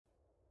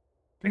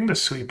I think the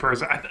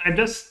sweepers, I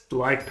just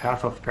like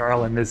Path of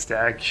Peril in this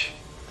deck.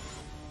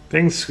 I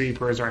think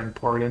sweepers are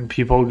important.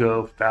 People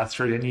go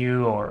faster than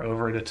you or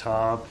over the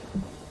top.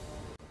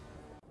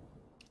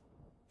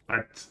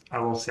 But I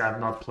will say I've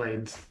not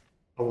played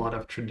a lot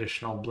of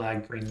traditional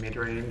black-green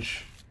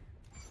mid-range.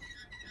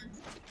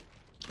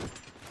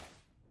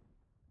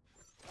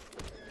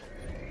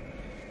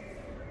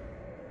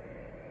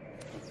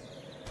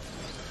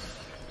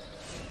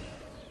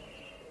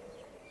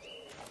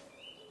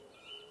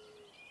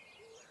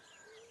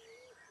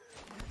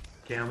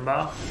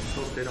 Gamba.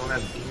 Hope they don't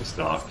have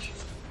Beanstalk.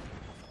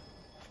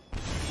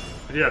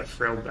 I do have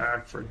Frail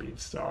back for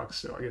Beanstalk,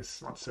 so I guess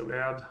it's not so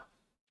bad.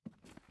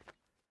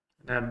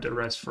 And I have the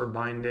rest for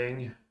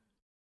Binding.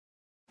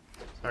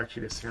 So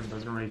actually this hand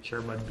doesn't really care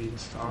about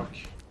Beanstalk.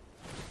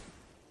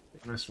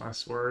 Famous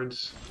last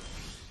words.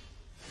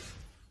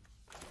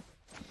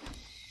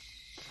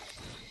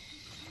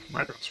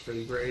 My draw's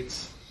pretty great.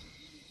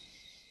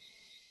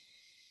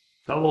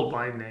 Double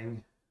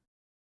Binding.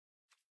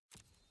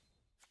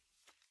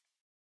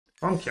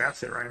 I don't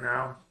cast it right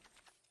now.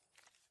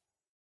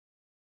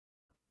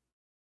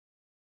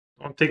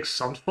 Do I want to take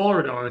Sunfall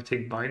or do I want to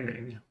take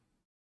Binding?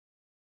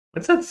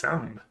 What's that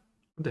sound?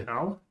 What the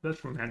hell? Is that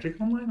from Magic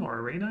Online or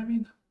Arena, I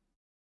mean?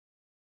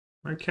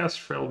 I'm going to cast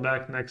Frail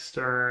back next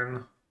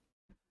turn.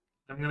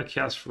 I'm going to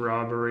cast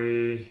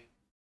Robbery.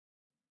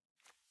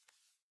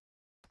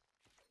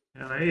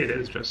 And maybe it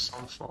is just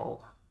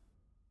Sunfall.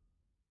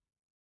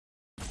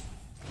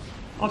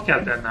 I'll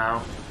cast that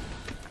now.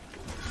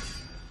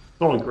 It's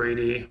all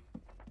greedy.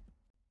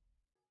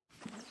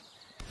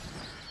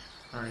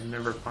 Alright,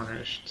 never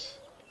punished.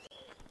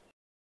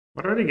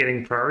 What are they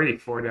getting priority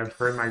for? They have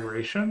Herd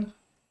Migration?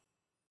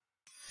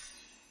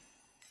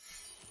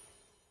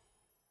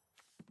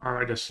 Or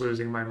am I just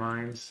losing my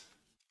mind?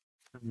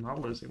 I'm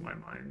not losing my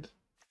mind.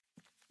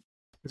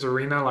 Is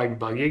Arena like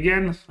buggy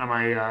again? Am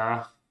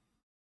I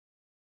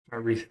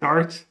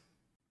restart?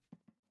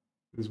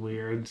 This is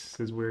weird. This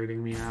is weirding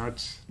me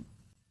out.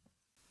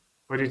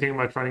 What do you think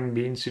about running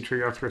Beans to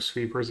trigger after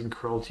sweepers and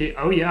cruelty?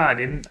 Oh yeah,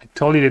 I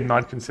totally did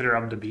not consider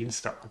up the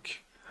Beanstalk.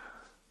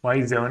 Why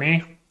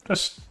Zoni?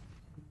 Just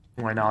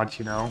why not,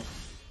 you know?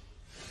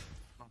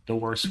 Not the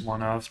worst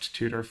one of to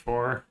tutor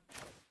for.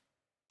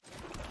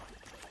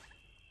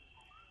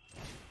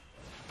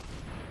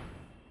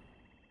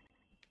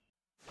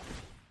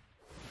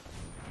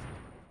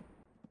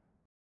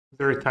 Is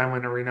there a time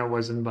when Arena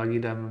wasn't buggy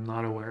that I'm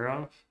not aware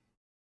of?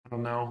 I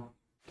don't know.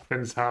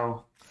 Depends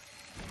how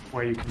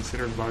why you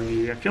consider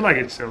buggy. I feel like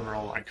it's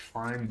overall like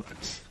fine,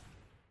 but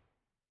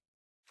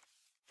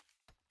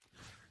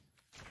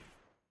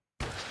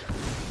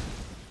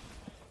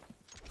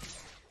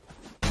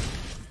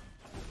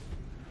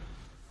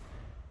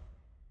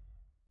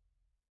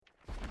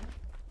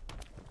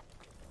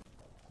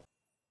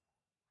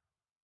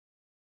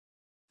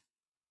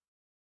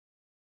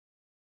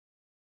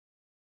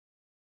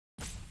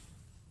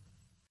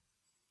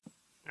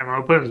and my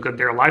opponent's got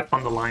their life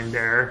on the line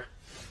there.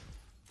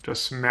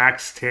 Just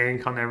max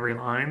tank on every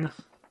line.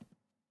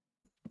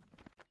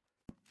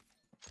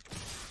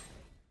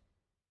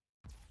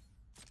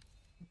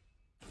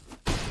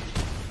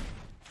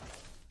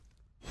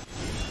 I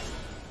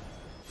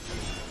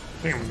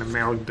think I'm gonna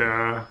milk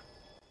the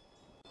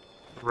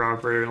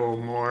robbery a little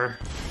more.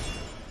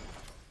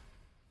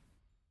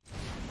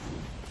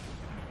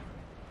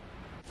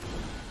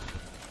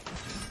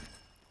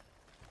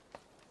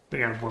 I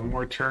think I have one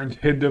more turn to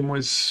hit them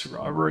with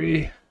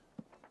robbery.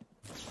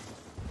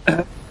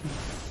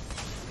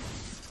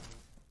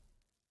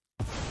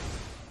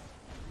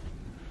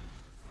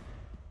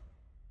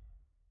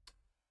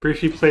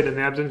 Briefly played an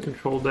absent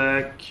control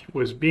deck,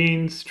 was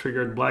Beans,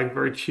 triggered Black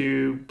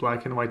Virtue,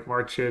 Black and White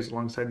Marches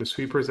alongside the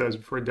sweepers. That was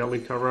before Deadly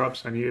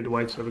Cover-Ups. I needed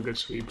white to have a good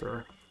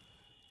sweeper.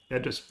 Yeah,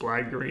 just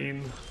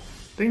Black-Green.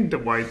 I think the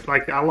white,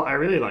 like, I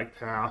really like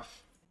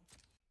Path.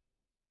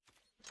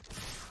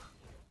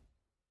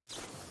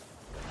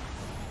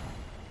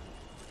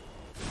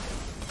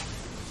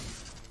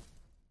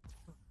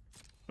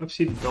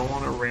 Obviously don't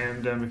want to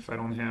random if I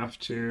don't have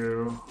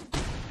to.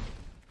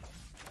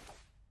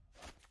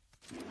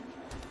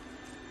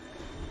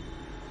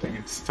 I think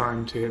it's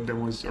time to hit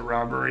them with the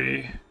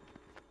robbery.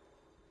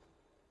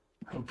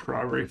 Hope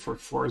robbery for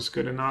 4 is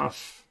good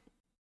enough.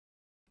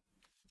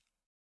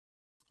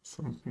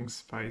 Something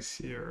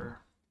spicier.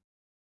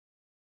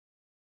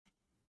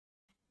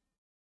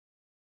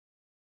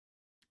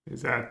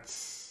 Is that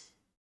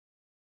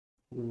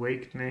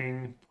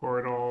Awakening,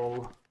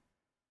 Portal?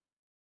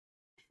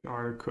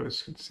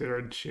 Arcos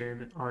considered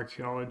Chain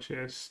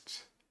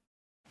Archaeologist.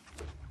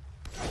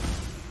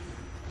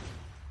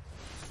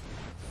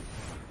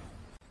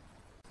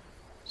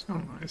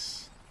 So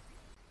nice.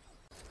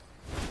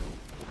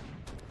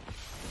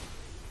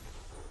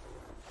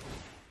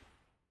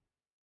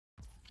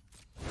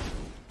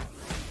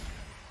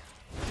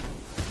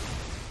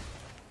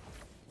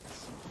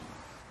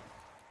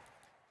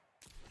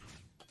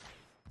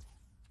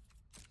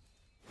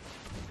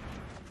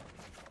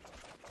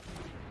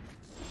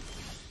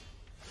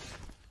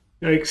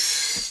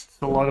 Yikes.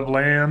 a lot of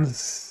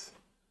lands.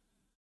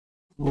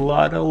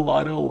 Lot of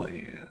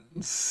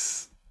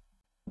lands.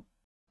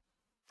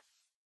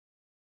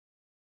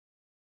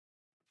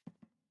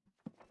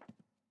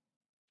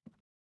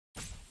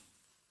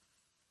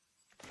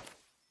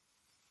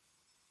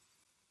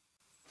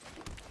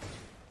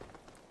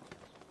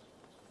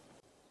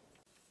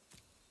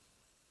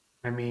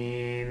 I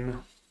mean,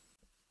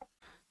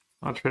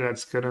 not sure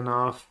that's good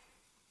enough.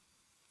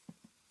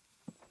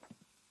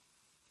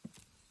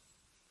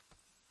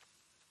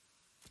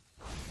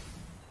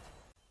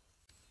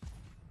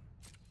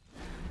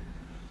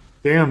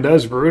 Damn,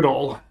 that's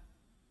brutal.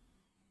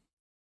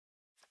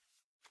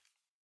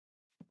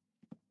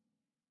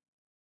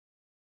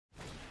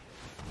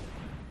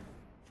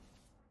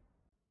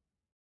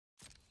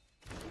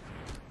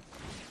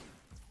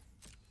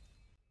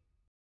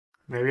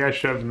 Maybe I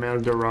should have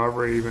mailed the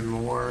robbery even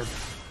more.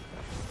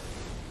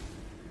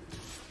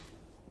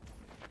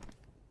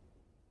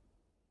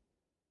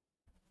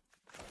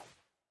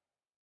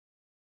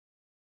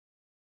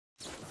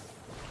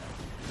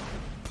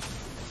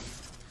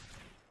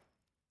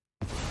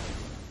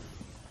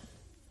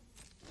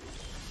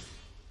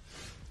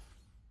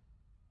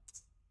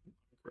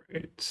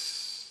 Great.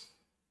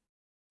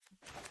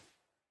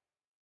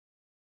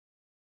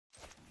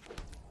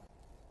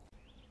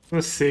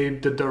 Let's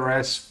save the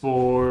rest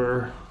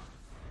for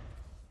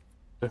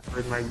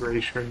deferred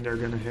migration they're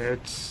gonna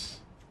hit.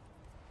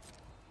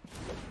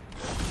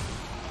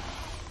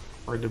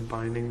 Or the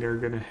binding they're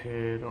gonna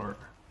hit, or...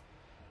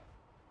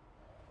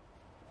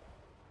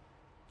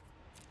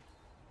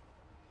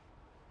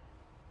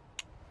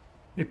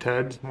 Hey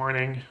Ted,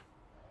 morning.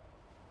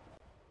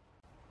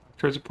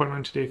 Doctor's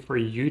appointment today for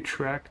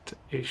Utrecht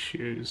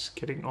issues.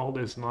 Getting old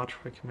is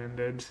not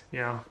recommended.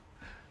 Yeah.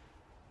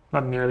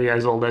 Not nearly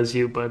as old as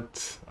you,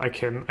 but I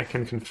can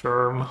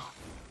confirm.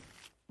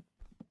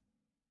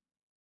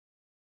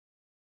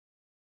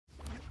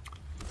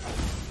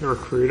 The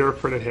recruiter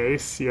for the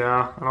haste,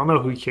 yeah. I don't know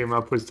who came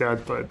up with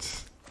that,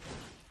 but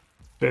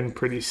been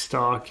pretty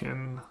stock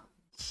and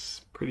it's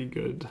pretty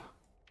good.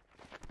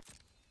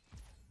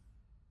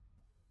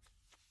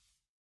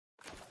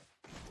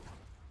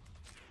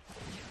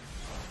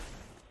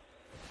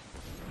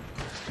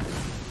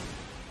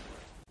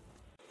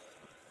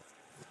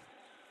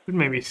 Should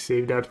maybe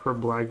save that for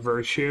Black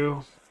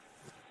Virtue.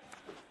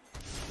 I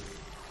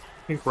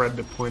think we're at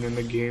the point in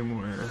the game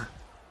where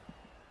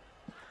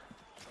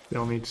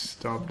they'll need to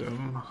stop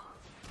them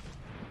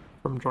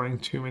from drawing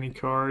too many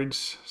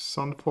cards.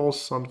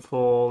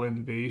 Sunfall,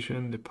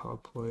 Invasion,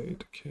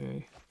 Depopulate,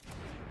 okay.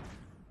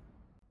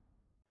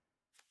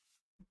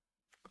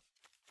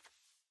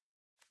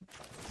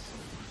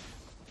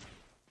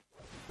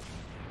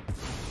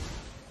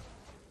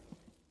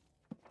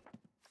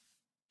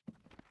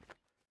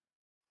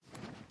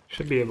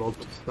 Should be able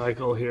to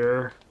cycle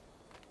here.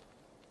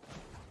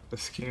 The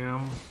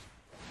scam.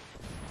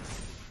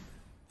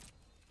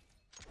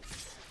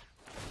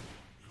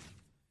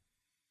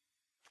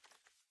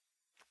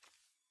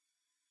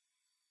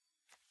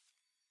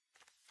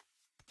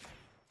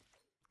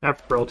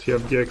 That Frailty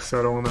of Gix,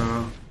 I don't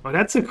know. Oh,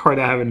 that's a card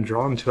I haven't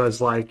drawn to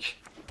as like...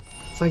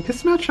 It's like,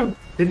 this matchup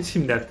didn't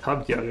seem that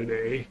tough the other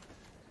day.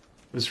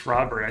 It was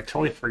Robert, I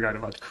totally forgot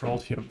about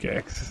Cruelty of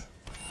Gix.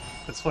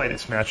 That's why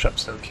this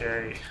matchup's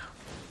okay.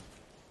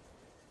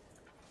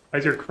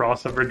 How's your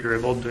crossover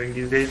dribble doing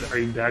these days? Are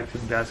you back to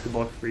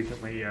basketball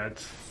frequently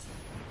yet?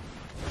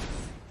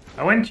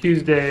 I went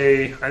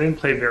Tuesday. I didn't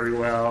play very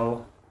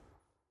well.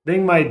 I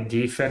think my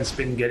defense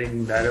been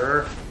getting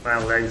better.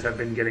 My legs have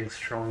been getting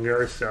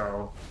stronger,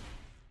 so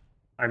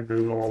I move a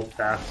little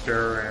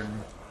faster and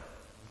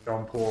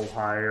jump a little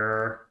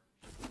higher.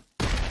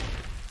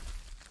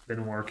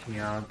 Been working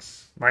out.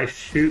 My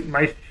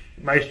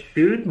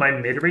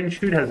mid-range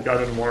shoot has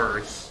gotten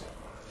worse.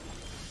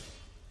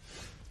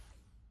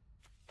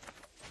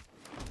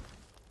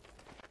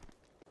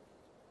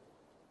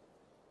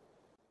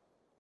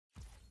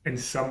 In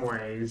some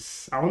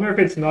ways. I wonder if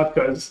it's not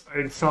because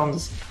it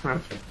sounds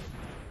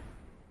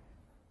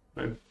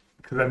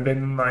because I've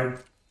been like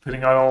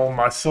putting on all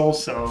muscle,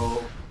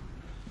 so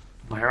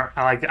I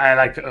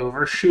like to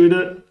overshoot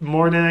it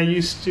more than I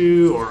used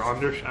to, or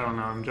under. I don't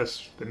know. I'm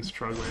just been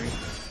struggling.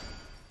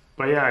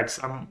 But yeah,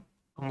 I'm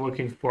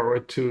looking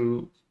forward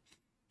to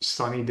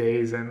sunny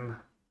days and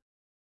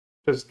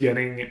just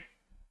getting.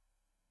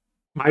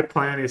 My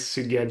plan is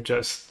to get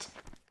just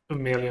a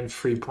million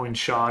 3-point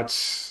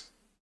shots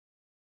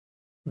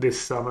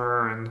this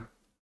summer and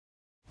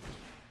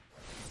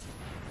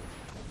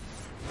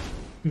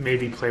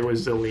maybe play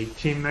with the league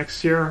team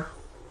next year.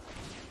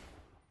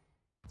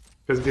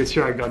 Because this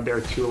year I got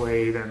there too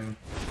late and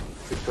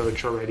the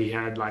coach already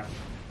had like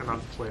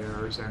enough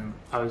players and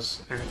I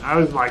was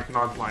like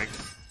not like,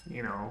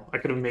 you know, I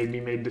could have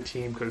made the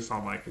team because it's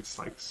not like it's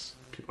like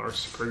people are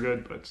super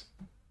good, but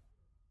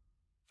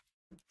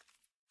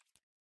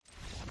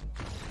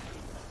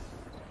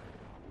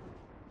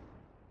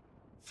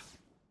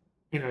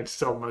you know, it's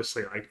still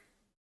mostly like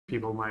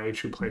people my age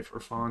who play for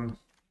fun.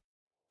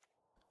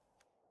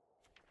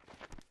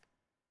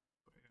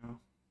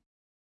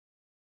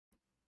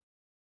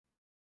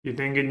 You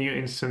think a new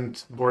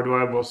instant board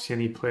wipe will see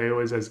any play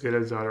was as good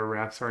as the other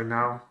rats are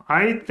now?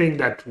 I think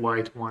that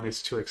white one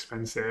is too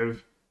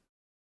expensive.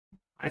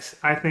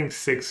 I think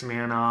 6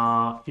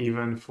 mana,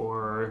 even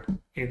for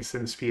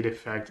instant speed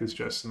effect, is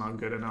just not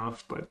good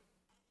enough, but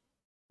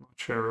I'm not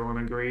sure everyone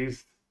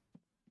agrees.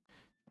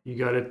 You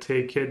gotta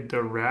take it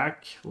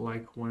direct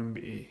like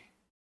Wimby.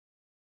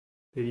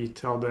 Did you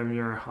tell them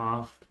you're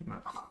half? No.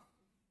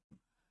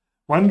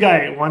 One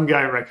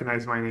guy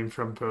recognized my name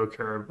from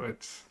poker,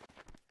 but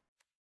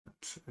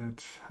that's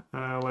it.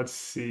 Let's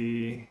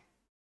see.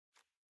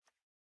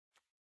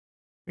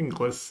 I think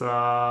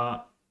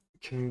Glissa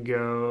can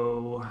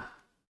go.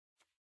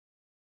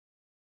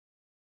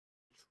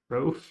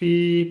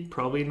 Trophy,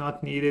 probably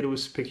not needed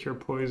with Pick Your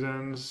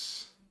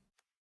Poisons.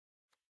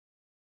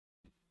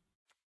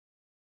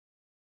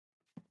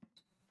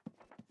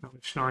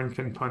 Schnarn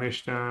can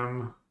punish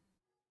them.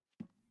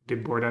 They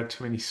board out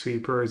too many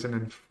sweepers and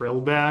then frill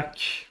back.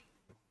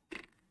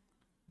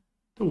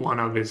 The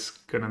 1-of is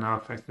good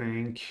enough, I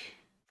think.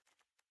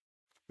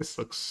 This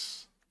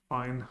looks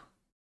fine.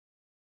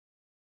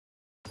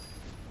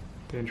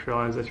 Didn't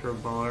realize that you're a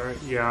baller.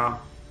 Yeah.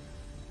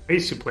 I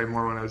used to play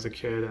more when I was a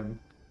kid, and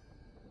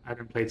I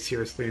haven't played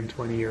seriously in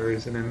 20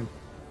 years. And then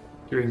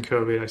during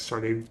COVID, I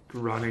started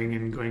running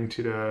and going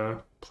to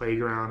the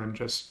playground and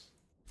just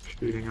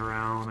shooting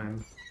around.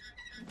 And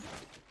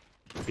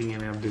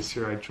beginning of this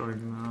year, I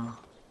joined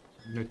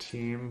the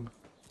team.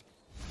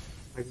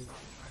 I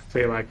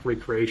play like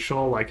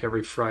recreational, like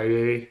every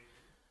Friday,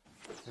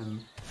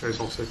 and there's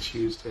also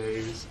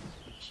Tuesdays.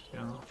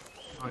 Yeah,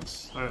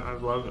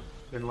 I've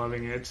been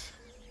loving it.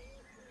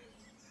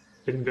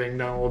 Been going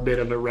down a little bit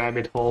of a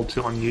rabbit hole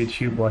too on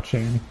YouTube,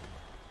 watching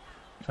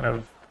kind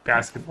of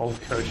basketball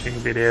coaching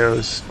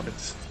videos.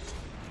 But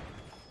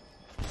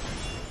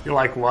you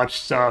like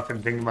watch stuff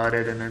and think about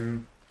it, and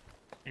then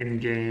in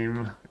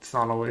game, it's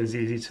not always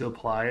easy to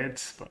apply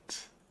it.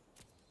 But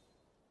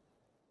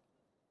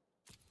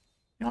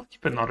yeah, I'll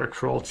keep another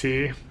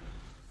cruelty. A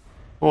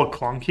little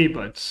clunky,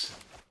 but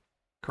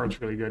card's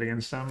really good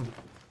against them.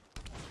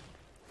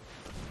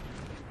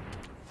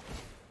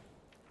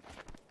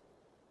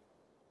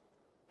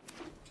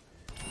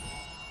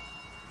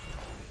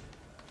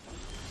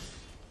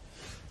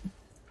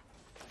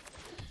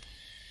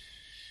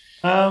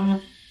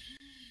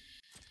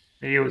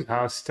 Maybe it was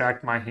how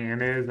stacked my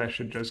hand is. I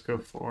should just go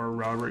for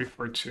robbery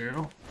for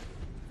 2.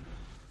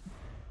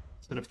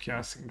 Instead of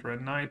casting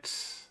Dread Knight.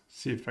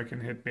 See if I can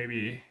hit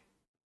maybe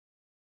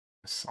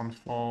a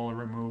Sunfall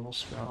removal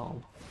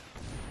spell.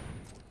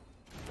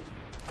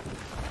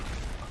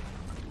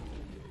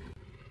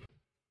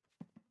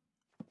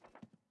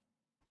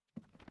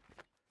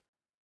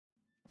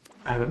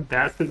 I have a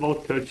basketball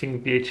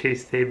coaching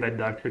VHS tape by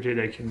Dr. J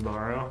that I can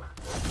borrow.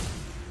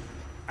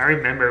 I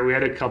remember we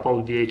had a couple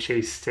of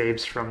VHS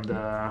tapes from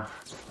the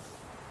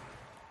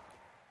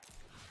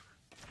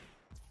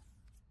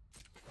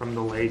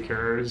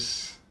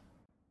Lakers.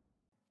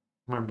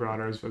 My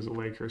brothers was a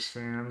Lakers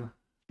fan.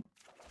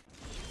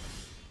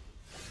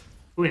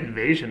 Ooh,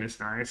 Invasion is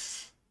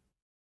nice.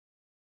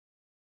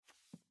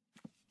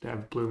 They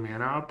have blue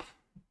mana up.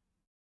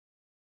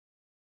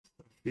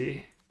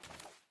 See.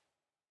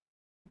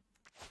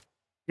 I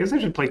guess I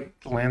should play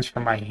lands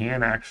from my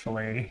hand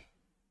actually.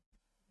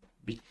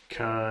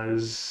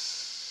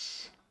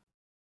 Because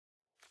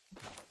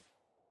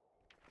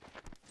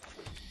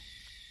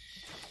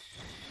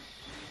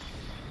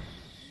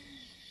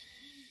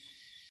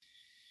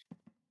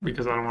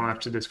I don't want to have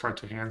to discard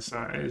to hand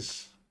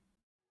size.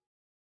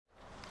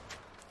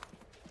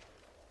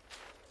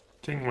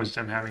 Thing was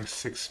them having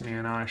 6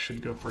 mana, I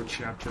should go for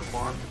chapter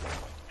 1.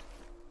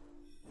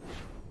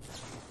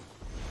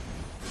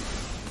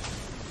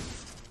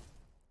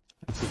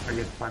 Let's see if I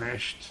get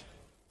punished.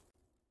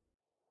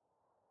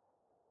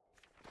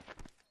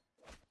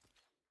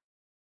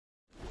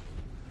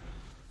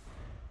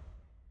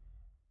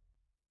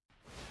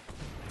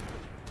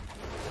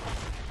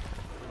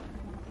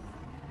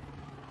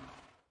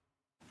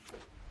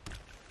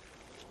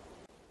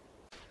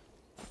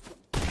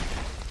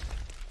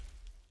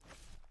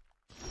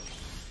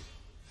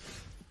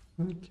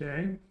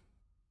 Okay.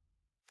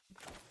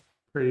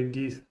 Pretty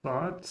decent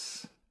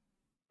thoughts.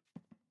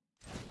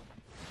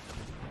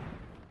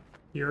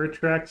 Your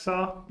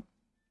Atraxa?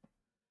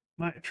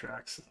 My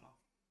Atraxa.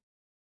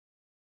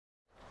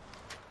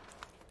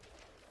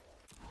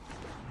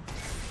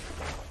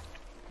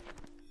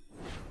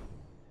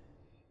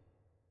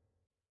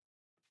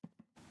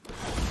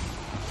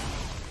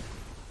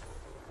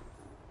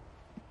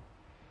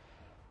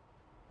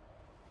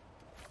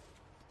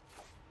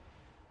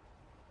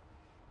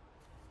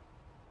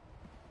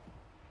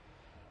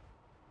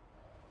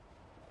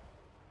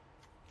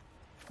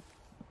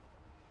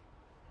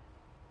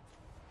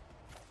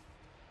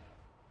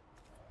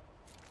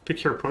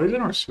 Pick your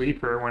poison or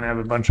sweeper when I have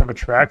a bunch of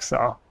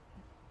Atraxa.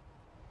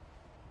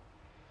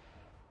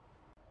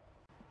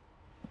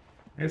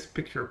 I guess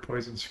pick your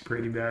poison's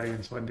pretty bad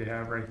against what they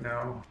have right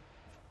now.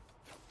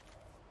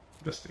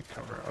 Just to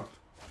cover up.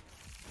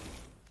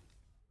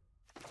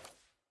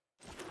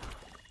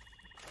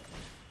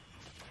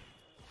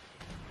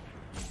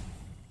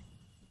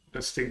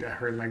 Let's take that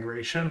herd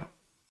migration.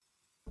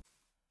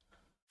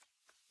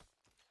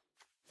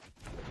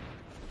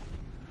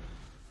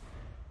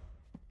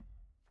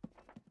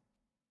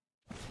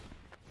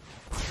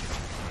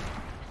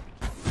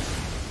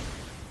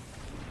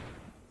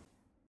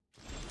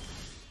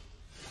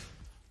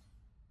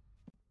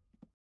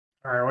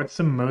 All right, what's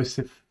the most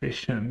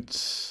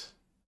efficient?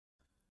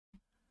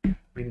 I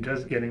mean,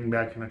 just getting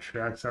back in the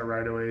tracks out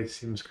right away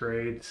seems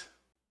great.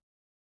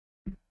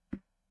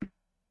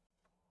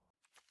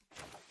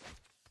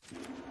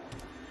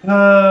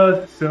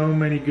 So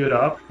many good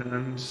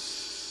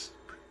options.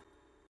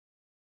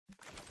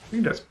 I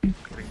think just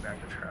getting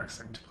back the tracks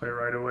into play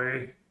right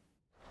away.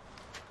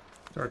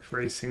 Start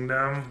racing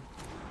them.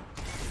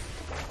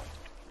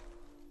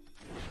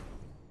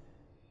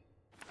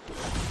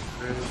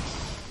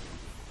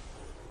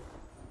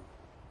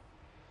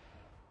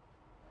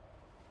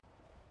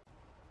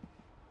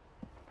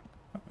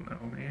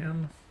 Oh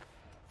man.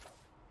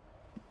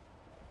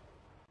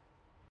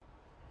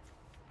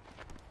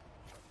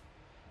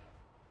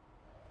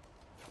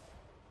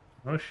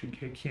 Oh,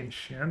 Shigeki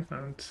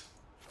enchantment.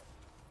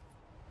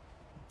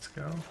 Let's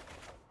go.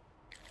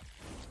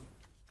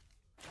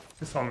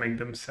 Guess I'll make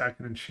them sack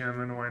an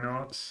enchantment, why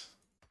not?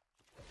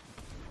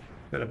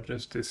 Instead of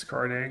just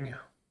discarding.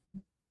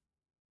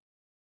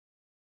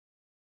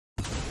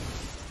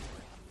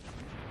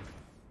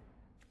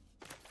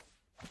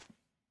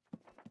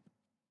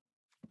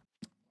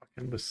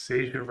 Fucking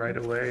Boseiju right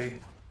away.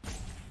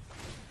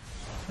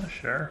 Oh,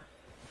 sure.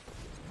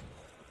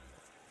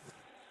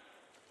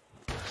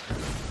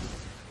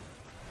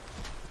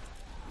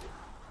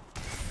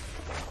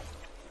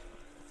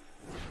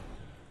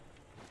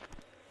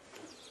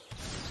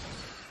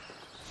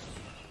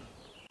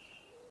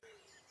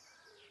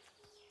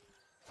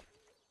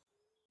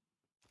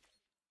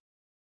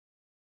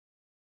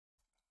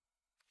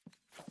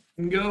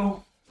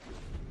 Go.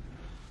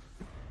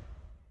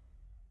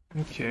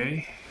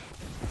 Okay.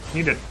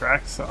 Need a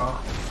track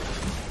saw.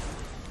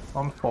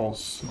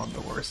 Unfall's not the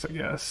worst, I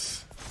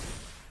guess.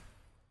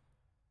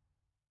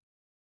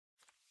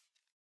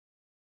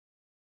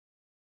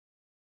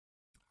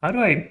 How do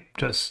I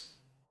just...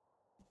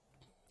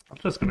 I'm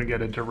just gonna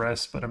get a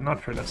duress, but I'm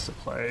not sure that's the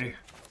play.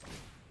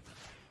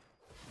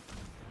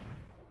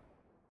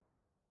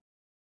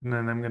 And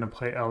then I'm gonna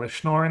play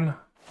Elishnorn.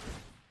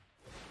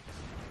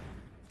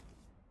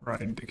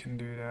 Right, they can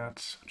do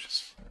that, which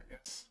is fair, I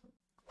guess.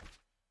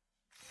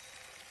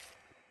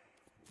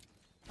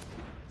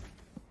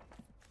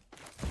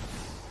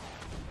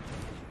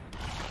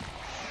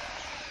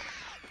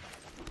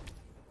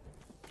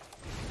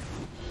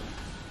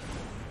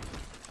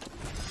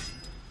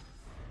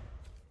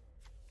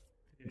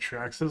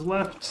 Trax is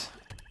left.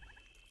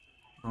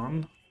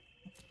 On.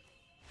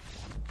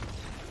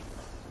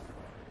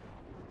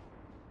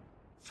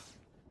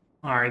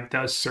 Alright,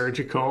 that was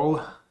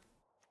surgical.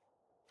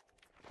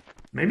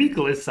 Maybe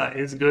Glissa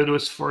is good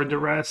with for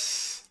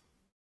duress.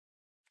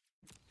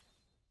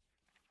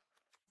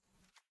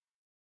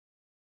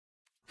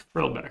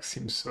 Frillback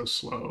seems so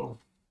slow.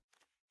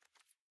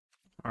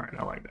 Alright,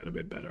 I like that a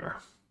bit better.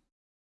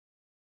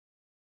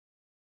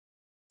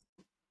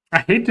 I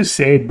hate to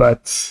say it,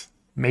 but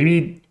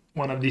maybe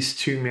one of these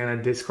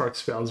 2-mana discard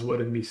spells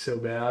wouldn't be so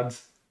bad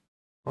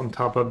on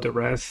top of the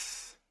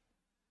rest.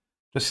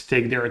 Just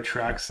take their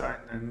Atraxa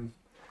and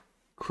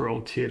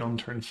Cruelty it on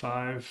turn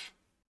 5.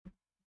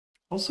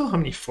 Also, how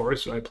many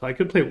forests do I play? I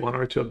could play 1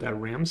 or 2 of that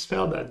Ram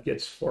spell that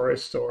gets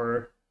forest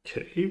or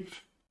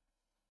cave.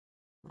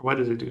 What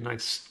does it do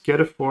next?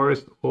 Get a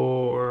forest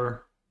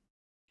or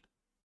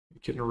you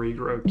can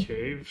regrow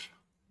cave.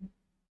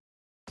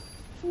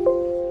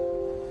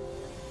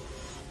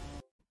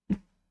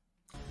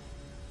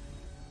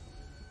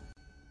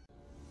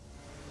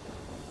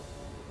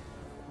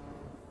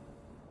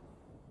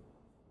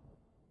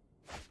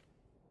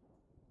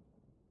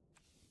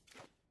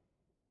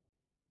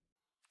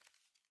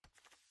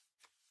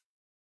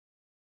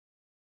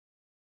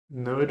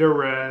 No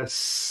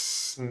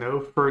duress, no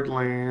third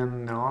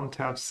land, no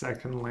untapped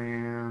second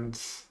land.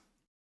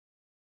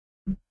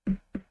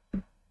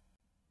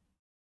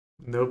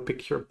 No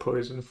pick your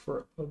poison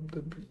for of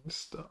the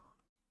beanstalk.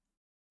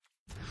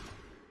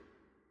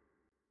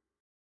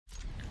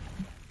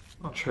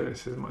 I'll try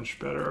this is much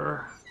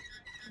better.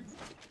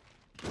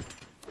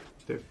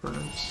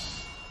 Different.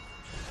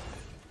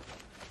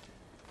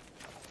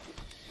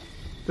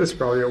 This is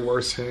probably a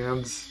worse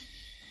hand.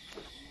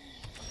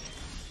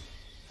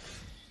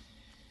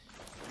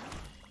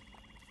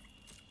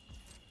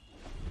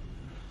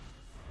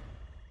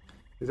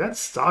 Is that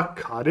stock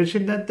cottage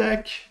in that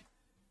deck?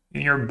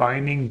 And you're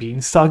binding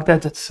beanstalk?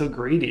 That's so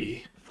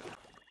greedy.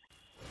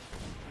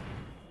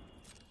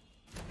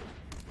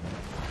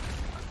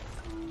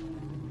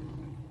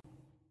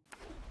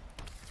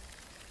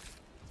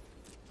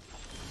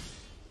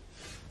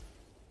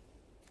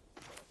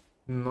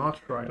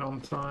 Not right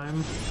on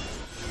time.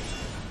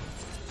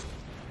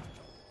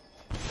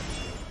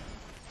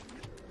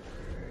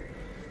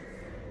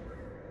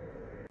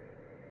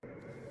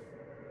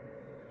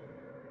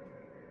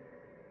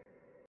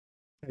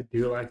 I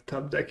do like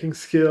top decking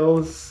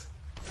skills.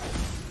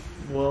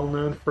 Well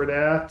known for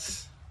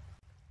that.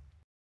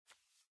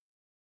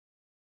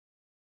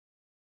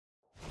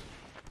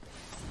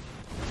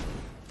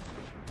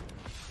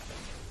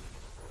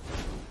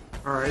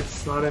 Alright,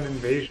 it's not an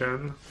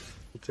invasion.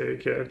 I'll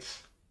take it.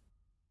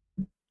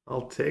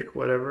 I'll take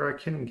whatever I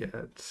can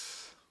get.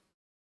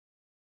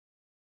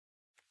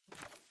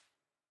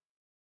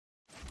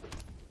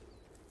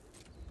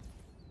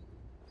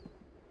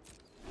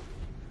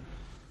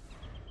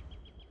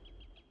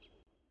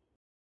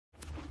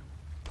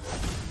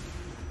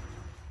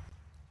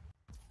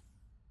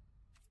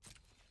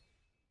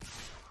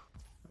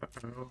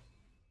 Uh-oh.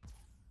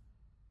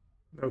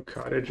 No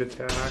cottage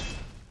attack.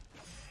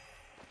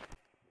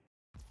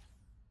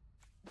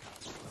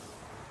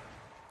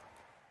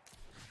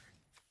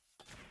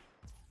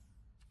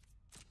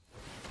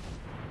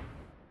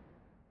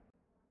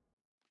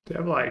 They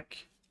have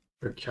like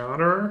a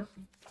counter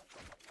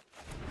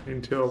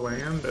into a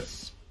land.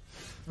 That's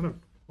kind of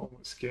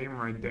almost game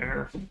right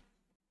there.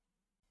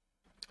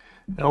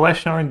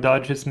 Eleshine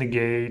dodges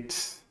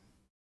negate.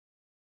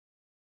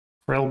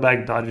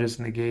 Railback dodges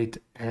negate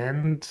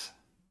and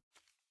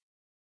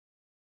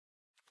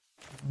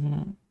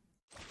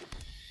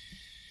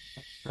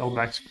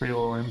Railback's pretty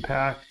low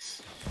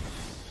impact.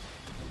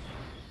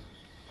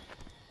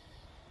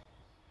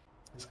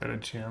 Just gotta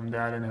jam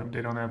that and hope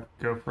they don't have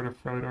go for the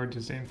throat or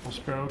disdainful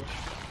stroke.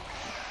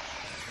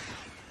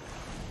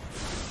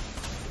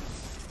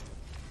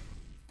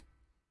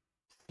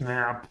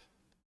 Snap.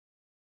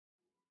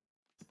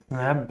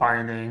 Snap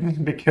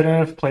binding. They couldn't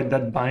have played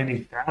that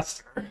binding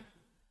faster.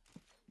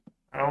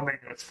 I don't think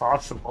that's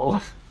possible.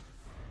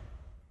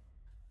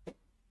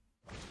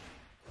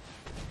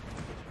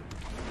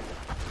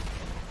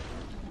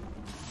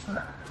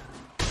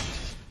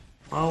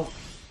 Well,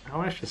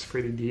 Elish is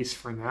pretty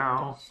decent for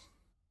now.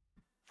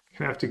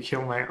 Gonna have to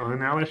kill my own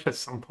Elish at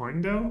some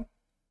point though.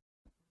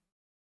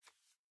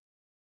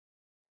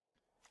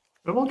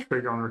 Double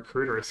trigger on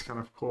Recruiter is kind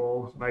of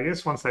cool. But I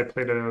guess once I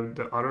play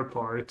the other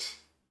part.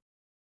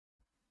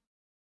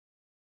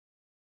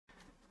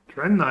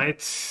 Dread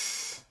Knight.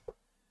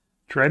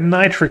 Dread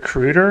Knight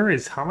Recruiter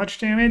is how much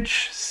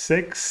damage?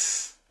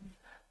 6,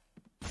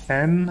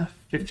 10,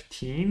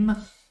 15?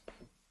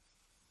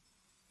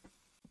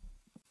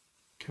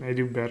 Can I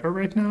do better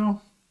right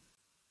now?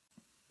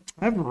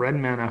 I have red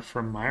mana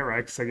from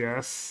Myrex, I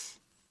guess.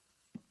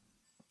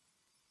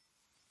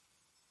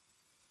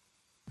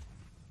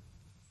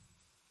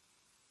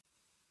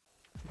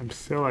 I'm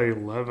still at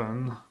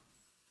 11.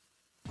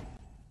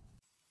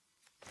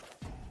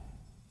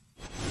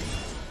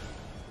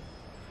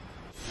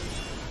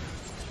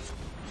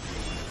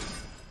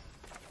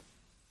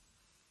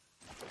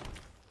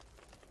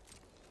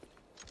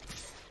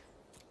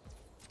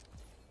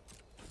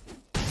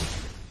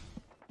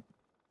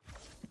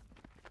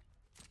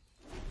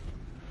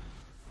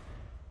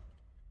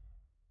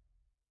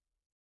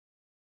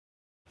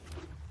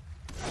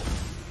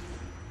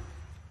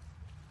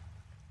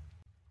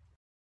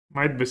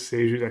 Might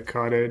besiege that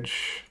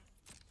cottage.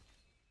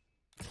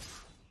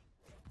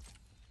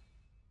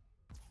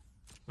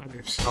 And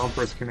if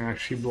Stompers can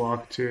actually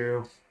block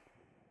too.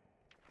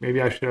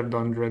 Maybe I should have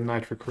done Dread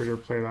Knight Recruiter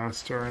play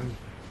last turn.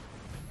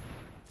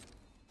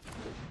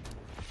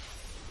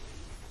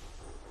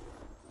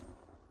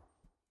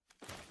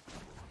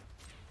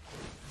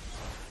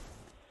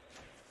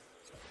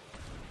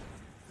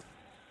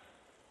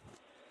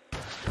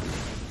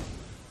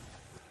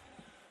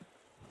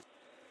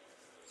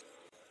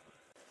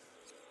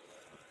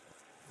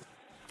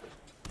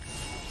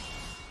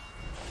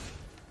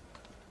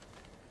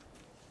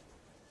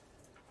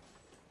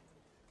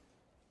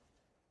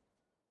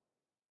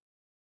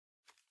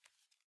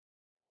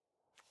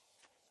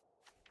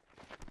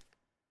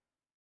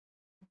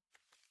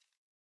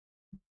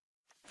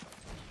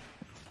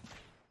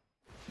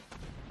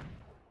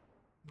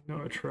 No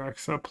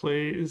Atraxa,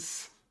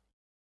 please.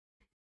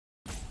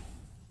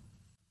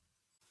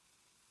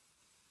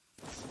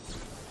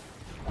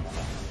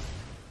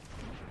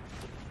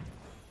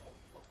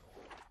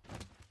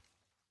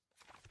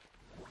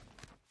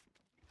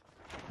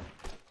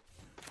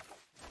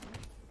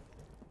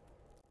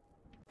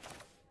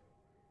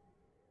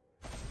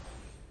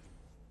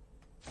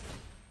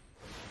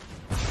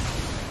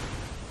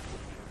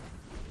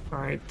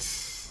 Alright.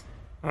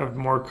 I have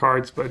more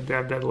cards, but they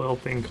have that little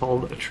thing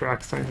called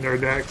Atraxa in their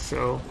deck,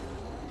 so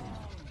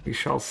we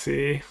shall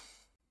see.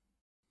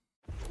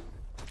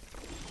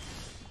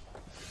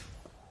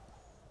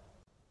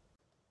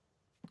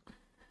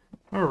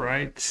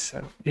 Alright, I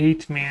have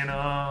 8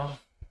 mana.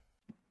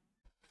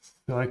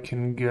 So I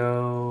can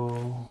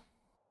go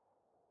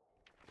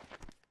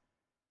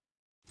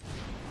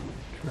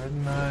Dread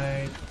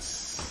Knight,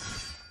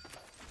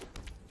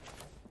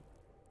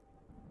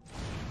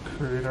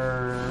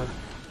 Critter,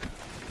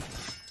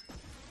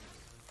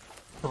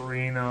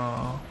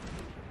 Arena.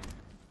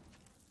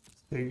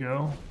 There you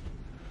go.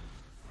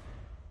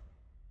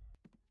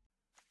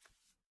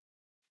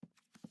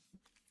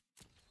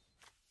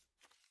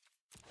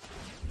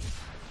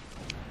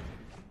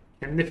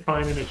 Can they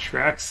find an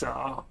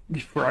Atraxa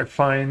before I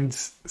find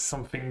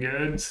something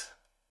good?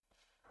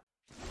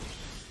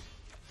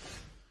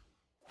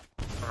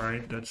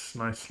 Alright, that's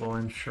nice little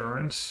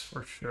insurance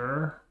for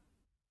sure.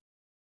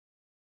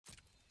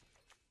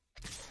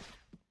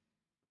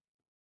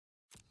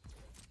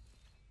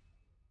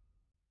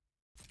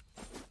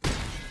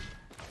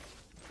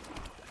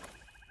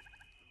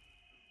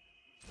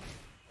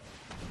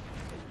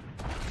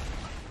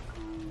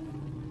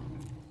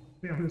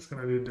 Yeah, I'm just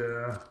gonna do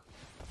the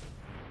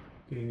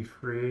being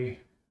free.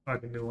 I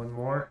can do one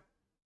more.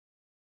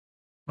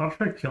 Not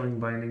sure Killing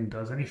Binding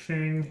does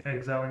anything.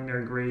 Exiling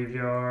their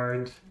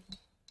graveyard.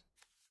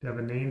 They have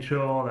an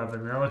Angel, they have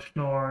an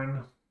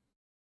Elishnorn.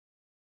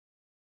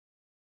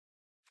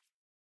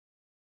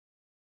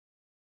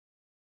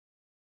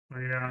 Oh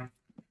yeah,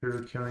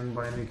 through Killing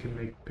Binding can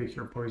make pick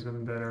your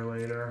poison better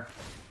later.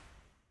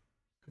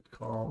 Good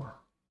call.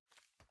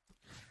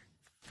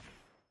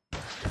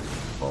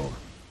 Oh.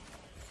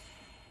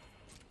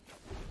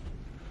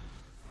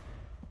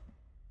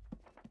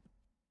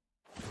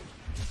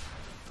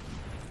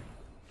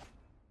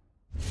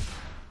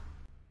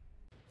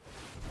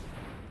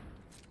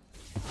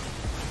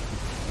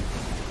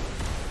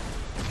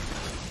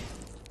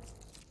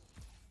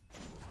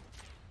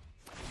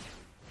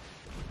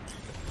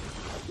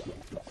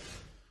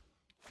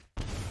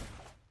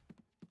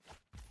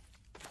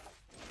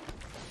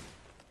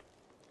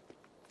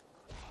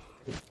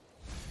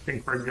 I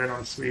think we're good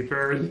on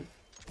sweepers.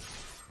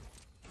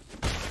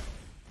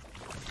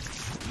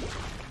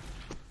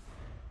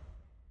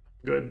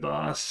 Good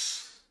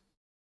boss.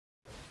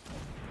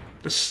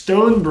 The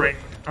Stone Brain.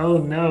 Oh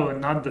no,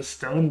 not the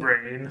Stone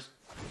Brain.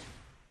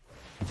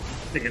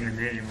 Thinking the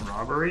name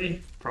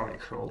robbery? Probably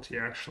cruelty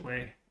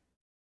actually.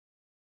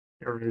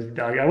 There it is,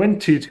 Doug. I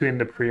went 2-2 in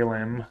the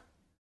prelim.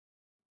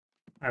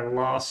 I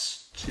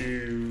lost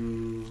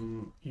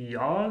to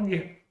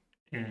Yogg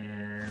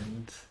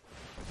and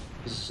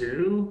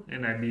Zoo,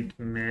 and I beat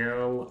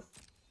Mail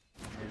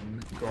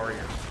and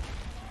Goria.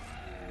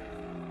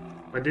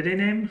 What did they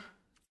name?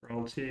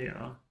 Royalty,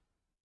 yeah.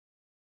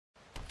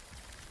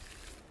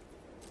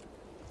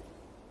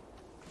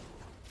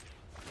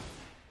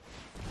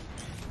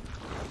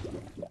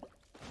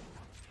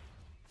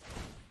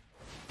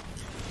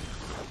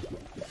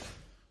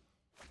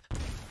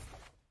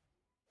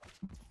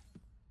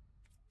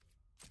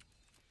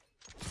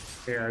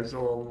 Yeah, it's a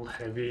little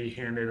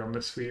heavy-handed on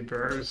the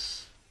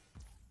sweepers.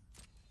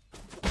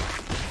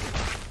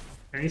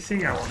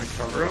 Anything I want to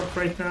cover up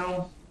right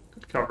now?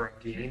 Could cover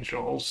up the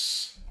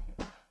Angels.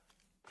 I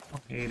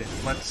don't hate it.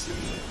 Let's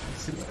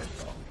see what I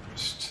thought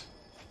first.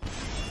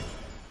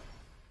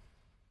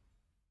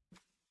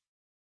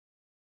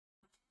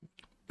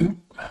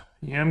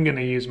 Yeah, I'm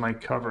gonna use my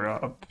cover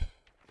up.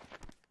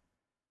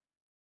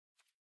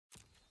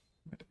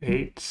 At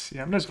 8.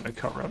 Yeah, I'm just gonna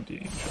cover up the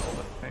Angel,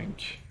 I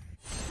think.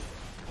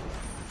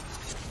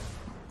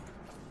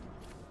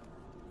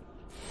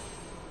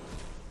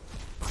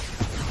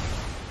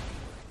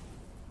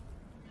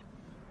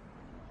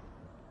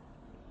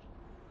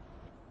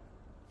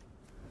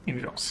 You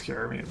don't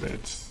scare me a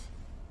bit.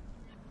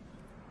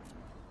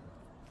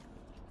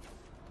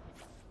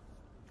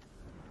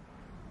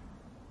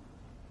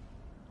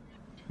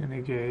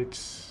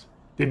 Renegades.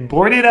 They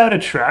boarded out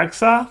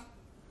Atraxa?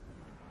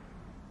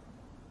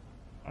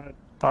 I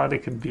thought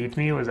it could beat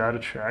me without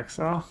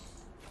Atraxa.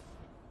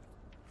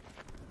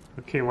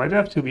 Okay, what do I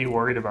have to be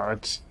worried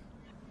about?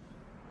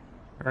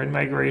 Earth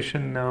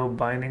Migration, no.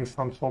 Binding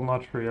Sunfall,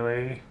 not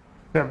really.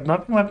 They have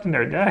nothing left in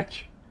their deck.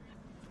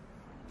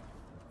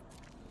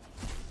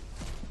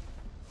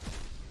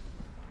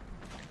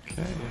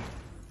 Okay.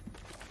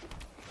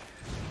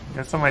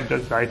 Guess I might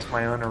just die to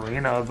my own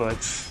arena,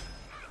 but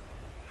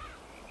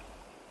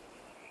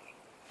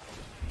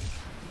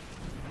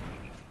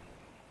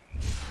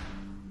I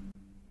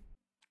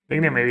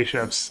think they maybe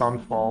should have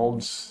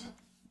Sunfalls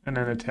and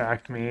then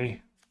attacked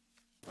me.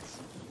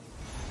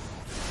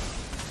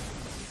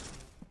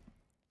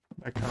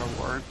 That kind of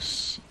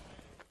works.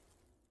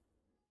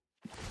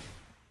 I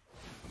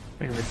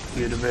think it's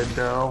cute a bit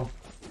though.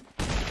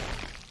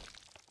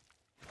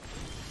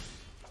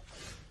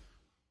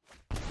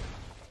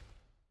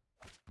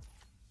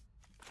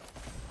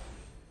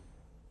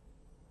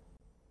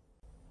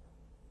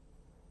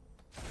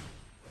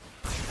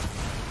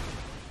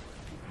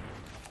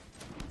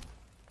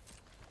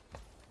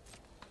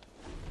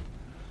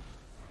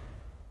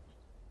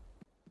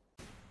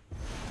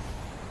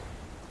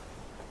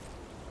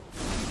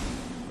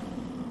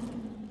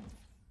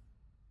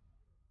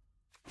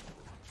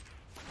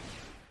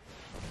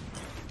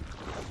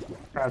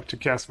 I have to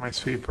cast my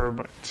sweeper,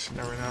 but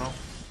never know.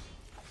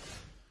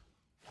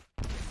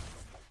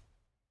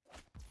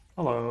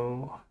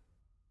 Hello.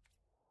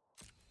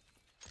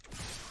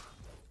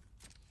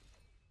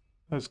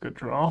 That's a good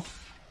draw.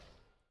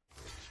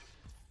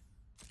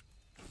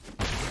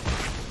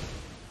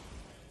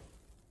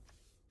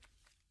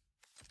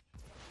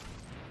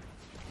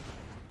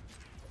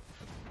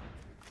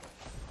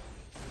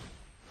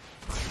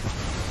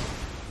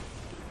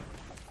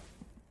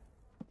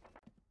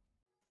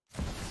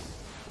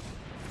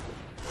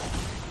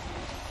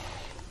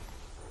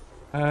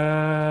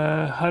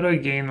 How do I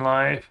gain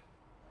life?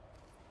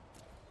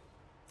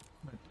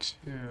 2.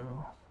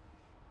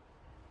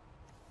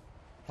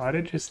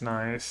 Cottage is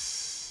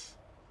nice.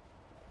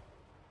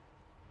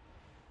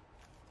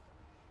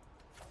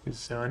 Is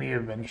Zoni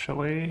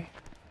eventually?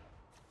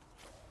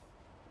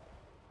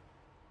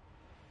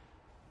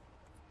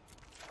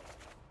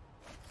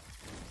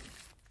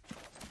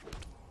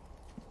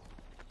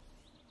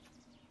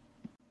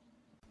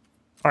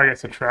 Oh, I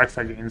guess it tracks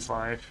that gains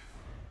life.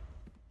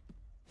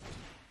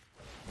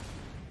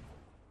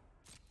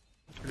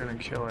 We're gonna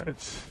kill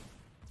it.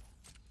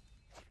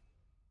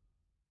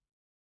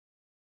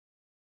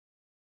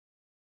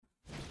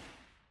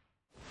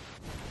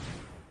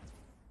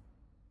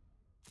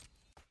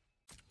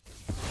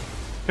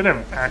 Could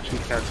have actually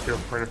cast go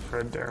for the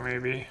Fred there,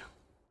 maybe.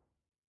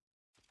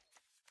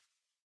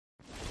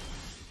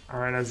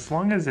 Alright, as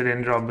long as it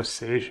didn't draw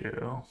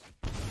Boseiju.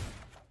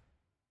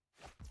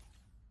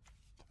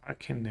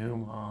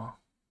 Akinuma.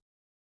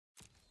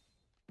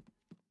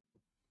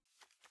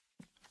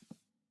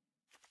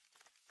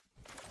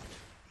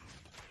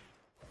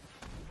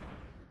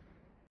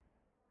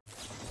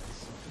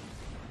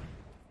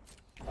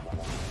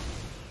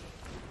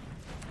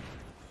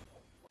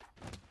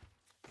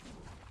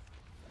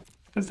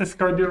 What does this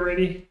card do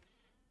already?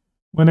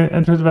 When it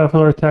enters the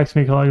battlefield or attacks,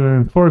 make a lot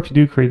within 4. If you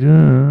do, create.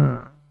 Can't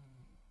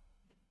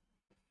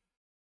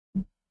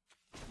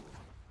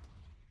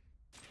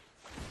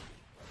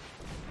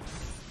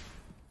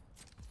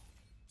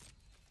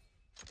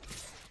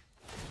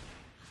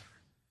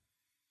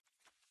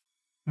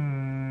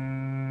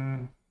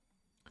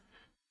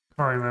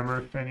remember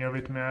if any of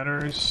it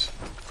matters.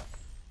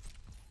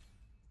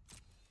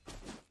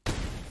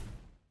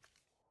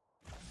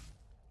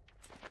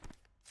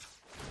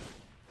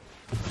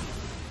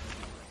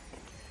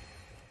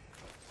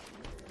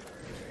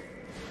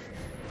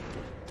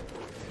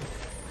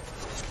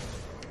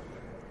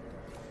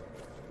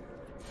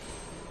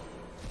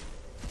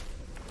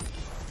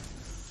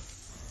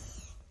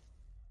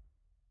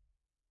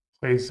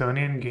 Play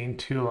Zoni and gain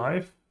 2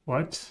 life?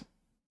 What?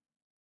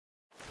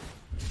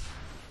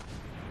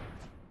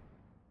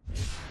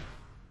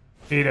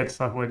 A, that's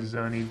not what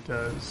Zoni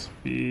does.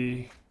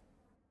 B.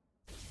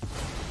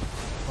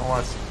 Oh,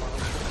 that's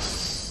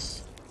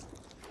obvious.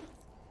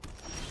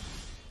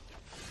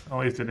 At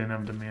least they didn't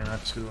have the mana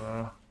to,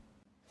 How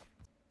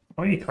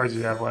many cards do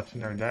you have left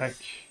in their deck?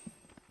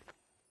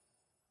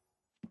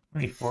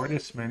 Only 4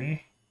 this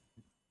many?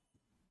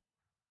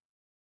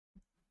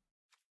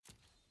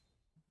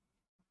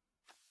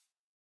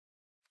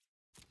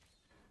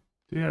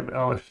 Do you have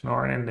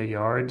Elishnorn in the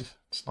yard?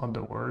 It's not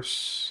the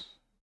worst.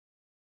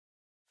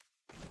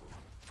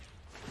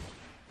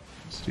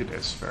 Let's do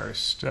this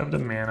first. Do I have the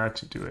mana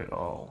to do it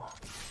all?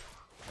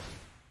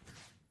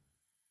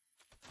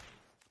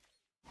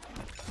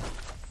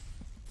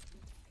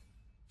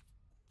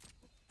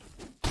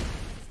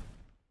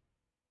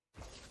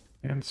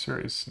 Answer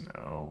is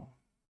no.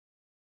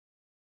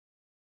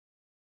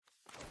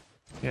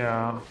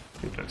 Yeah,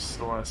 they just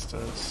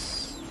Celestis.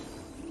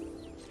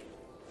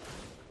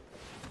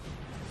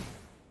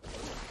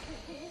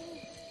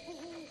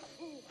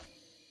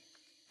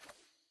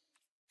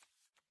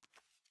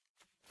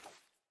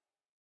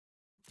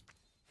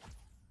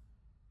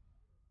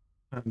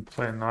 And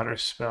play another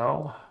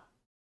spell.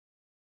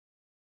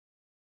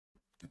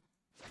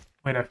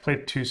 Wait, I've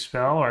played 2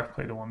 spell or I've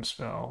played 1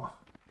 spell?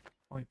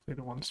 I only played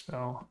 1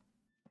 spell.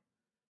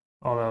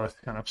 Although it's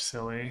kind of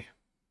silly.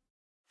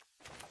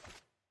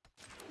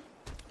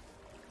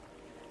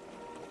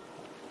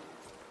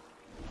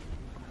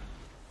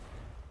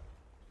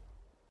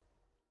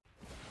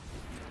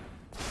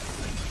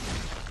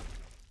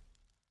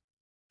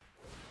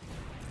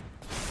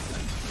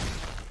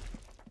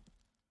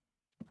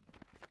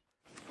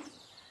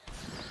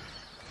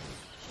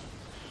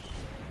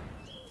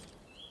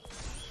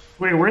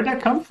 Wait, where'd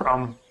that come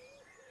from?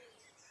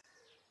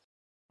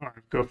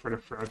 Alright, go for the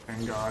throw,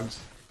 thank gods.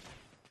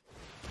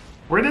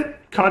 Where did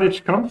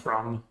Cottage come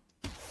from?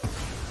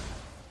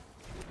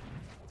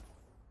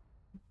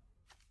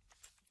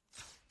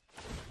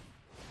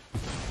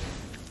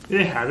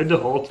 They had it the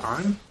whole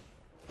time?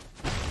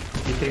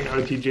 You think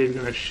OTJ is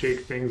going to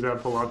shake things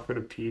up a lot for the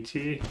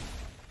PT?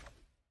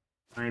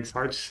 I mean, it's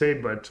hard to say,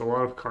 but a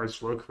lot of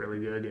cards look really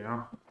good,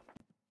 yeah.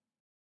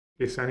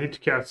 Okay, so I need to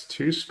cast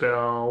 2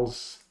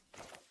 spells.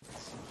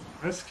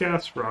 Let's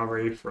cast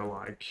Robbery for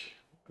like,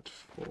 what,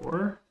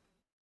 4?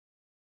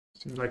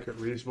 Seems like a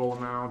reasonable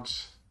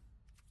amount.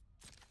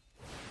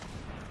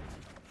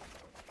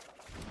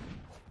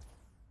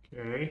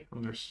 Okay,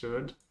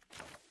 understood.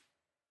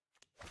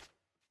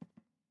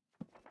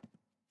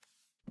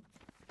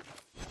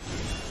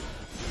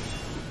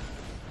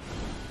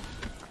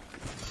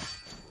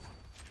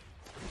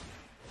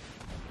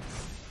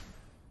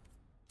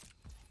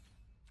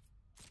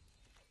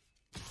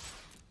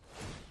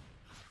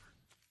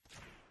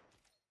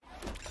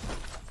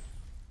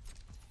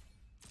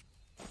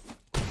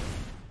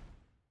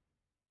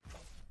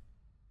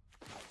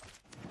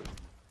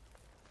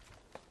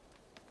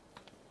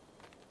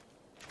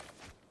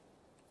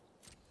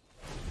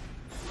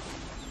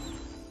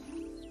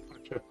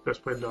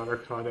 Just play Daughter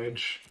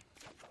Cottage.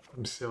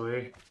 I'm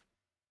silly.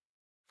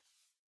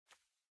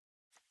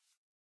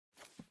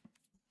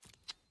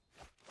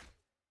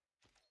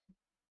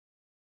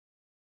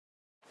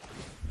 I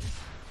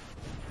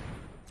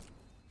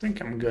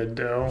think I'm good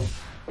though.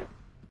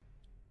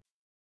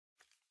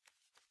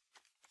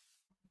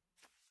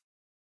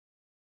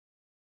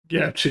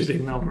 Yeah,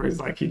 choosing numbers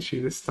like you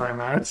choose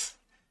timeouts.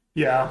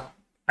 Yeah,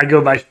 I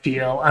go by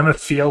feel. I'm a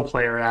feel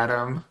player,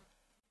 Adam.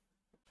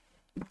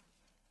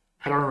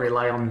 I don't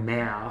rely on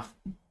math.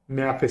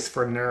 Math is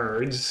for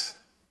nerds.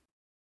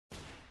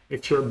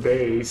 If you're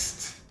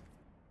based,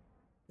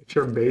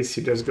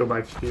 you just go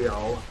by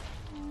feel.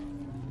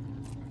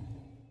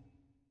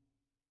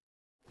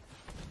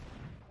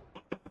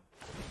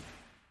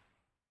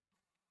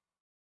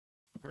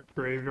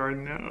 Graveyard,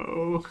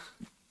 no.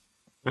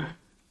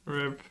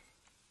 Rip.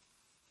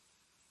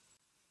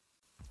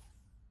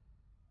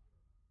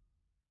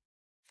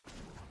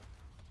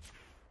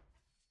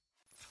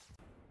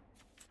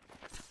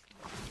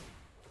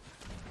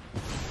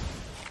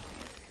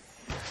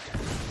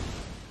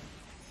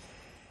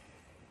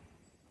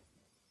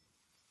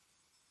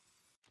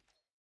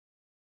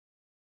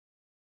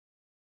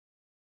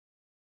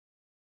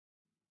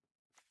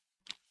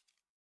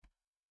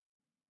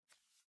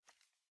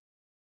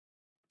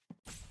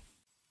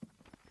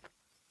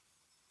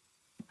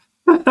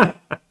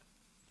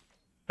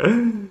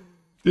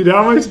 Dude,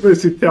 how am I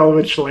supposed to tell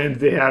which lands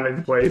they have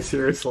in play?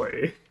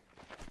 Seriously.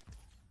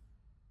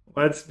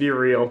 Let's be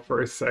real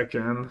for a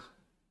second.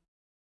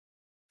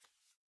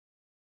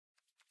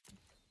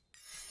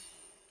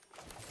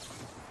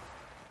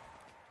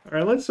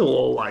 Alright, let's do a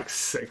little like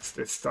 6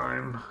 this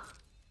time.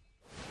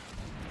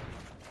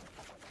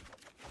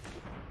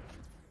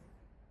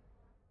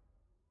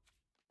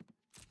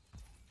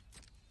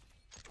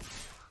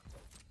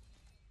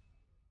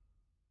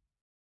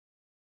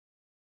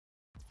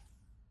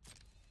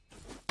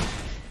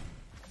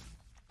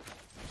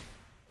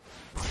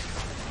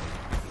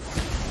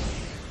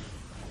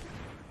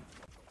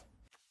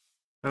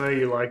 I know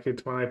you like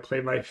it when I play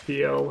by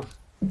feel.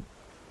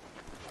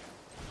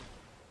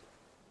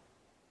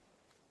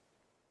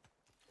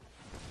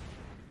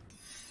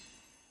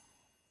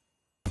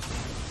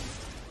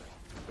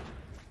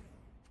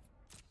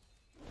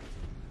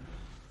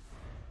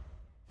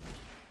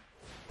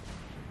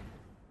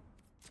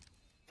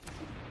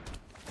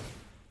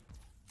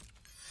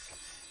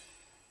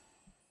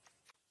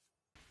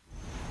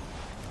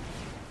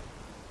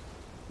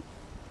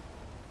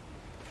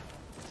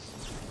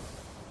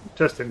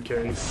 Just in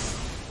case.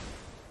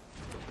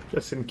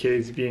 Just in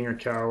case being a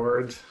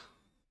coward.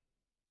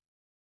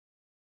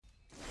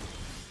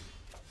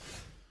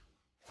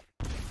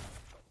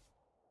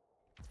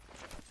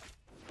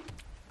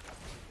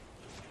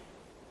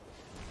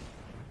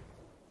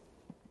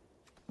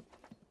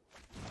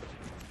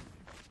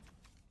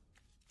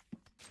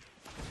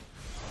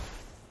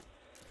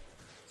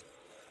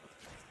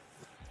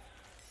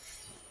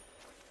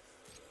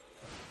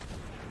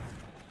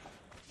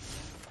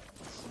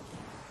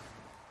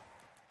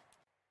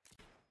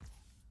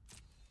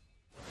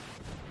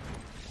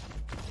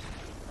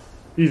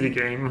 Easy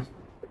game.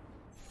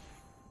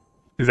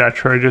 Is that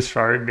Troja's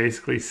Shard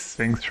basically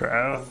Sphinx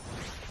Shroud?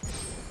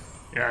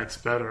 Yeah, it's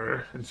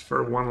better. It's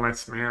for 1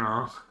 less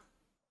mana.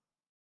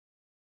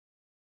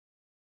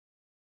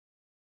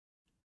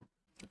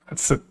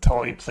 That's a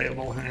totally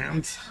playable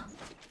hand.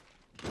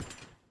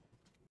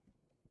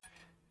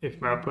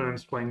 If my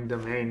opponent's playing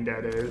Domain,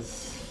 that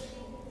is.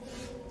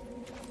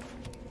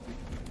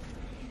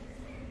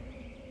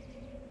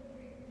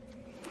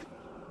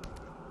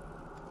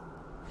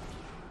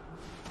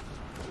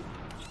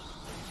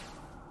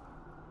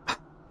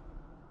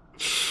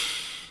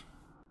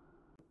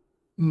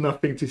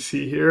 Nothing to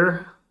see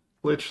here,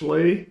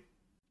 literally.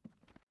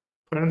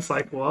 Opponent's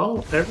like,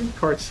 well, every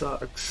card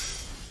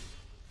sucks.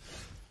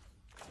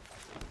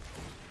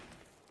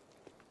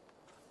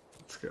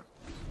 Let's go.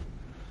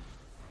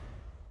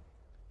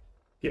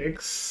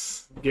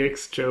 Gix,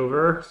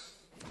 Jover.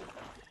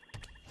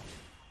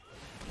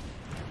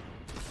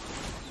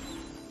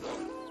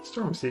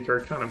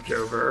 Stormseeker, kind of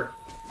Jover.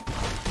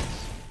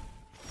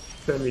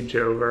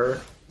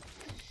 Semi-Jover.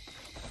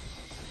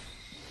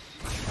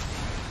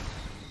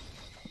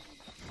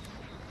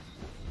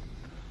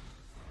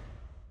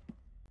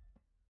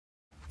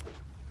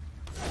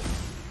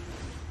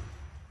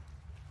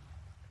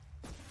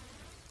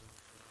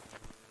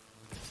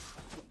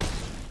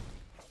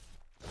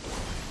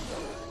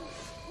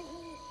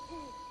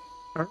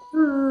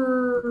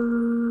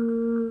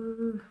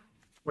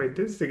 Wait,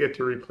 this they get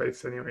to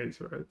replace anyways,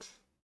 right?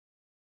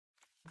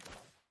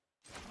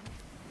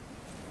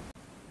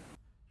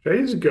 Should I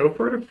just go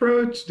for an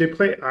approach? They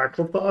play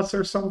Aquathos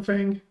or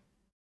something?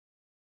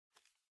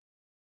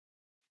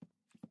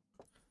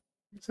 I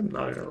guess I'm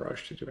not in a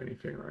rush to do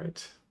anything,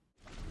 right?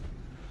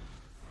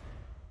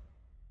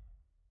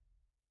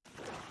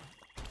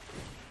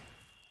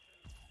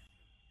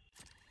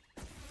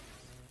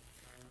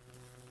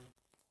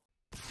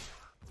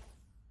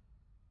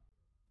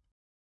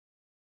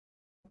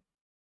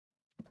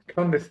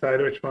 Can't decide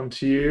which one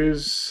to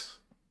use.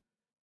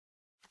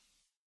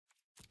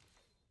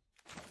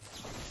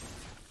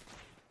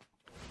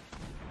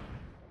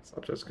 So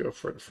I'll just go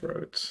for the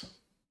throat.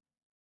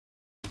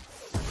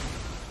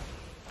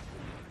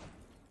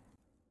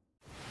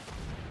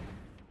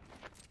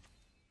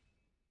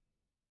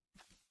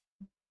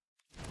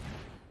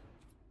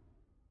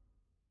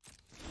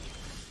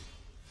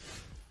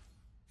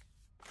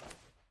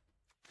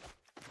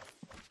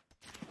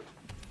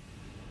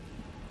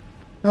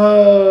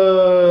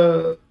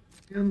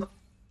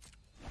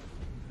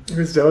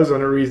 Because that was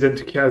on a reason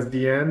to cast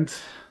the end.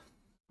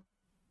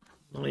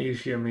 I'll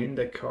use your main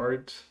deck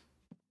card.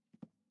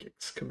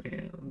 Gets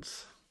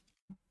commands.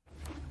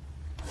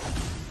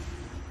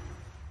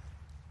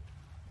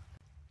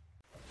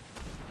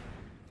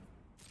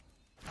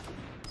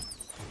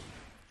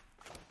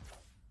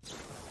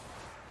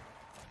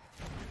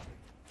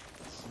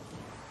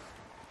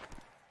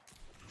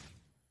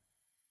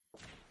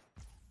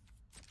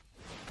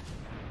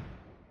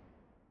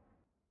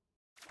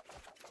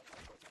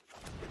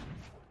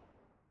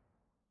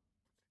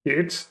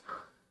 Cute.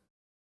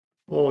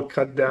 A little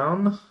cut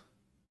down.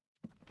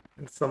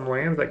 And some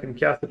lands. I can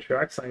cast the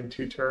track sign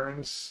 2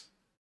 turns.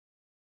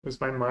 There's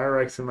my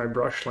Myrex and my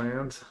brush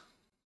land.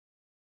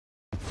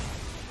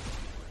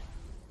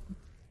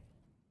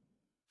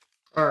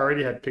 I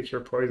already had pick your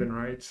poison,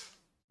 right?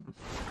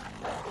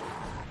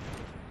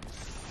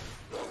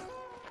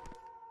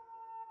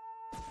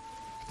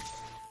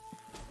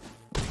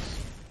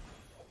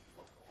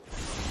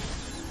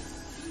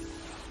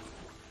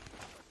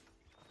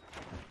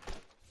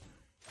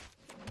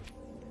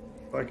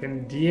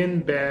 Fucking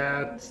DN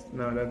bat.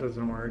 No, that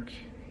doesn't work.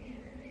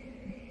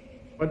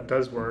 What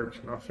does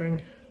work?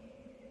 Nothing.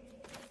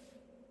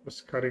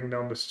 Just cutting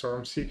down the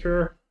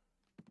Stormseeker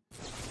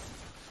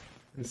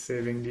and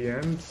saving the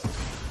end.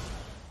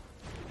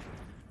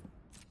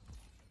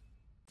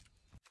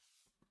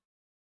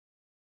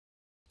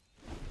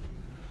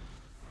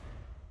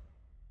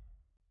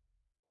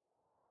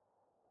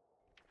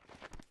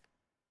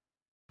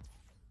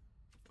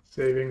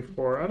 Saving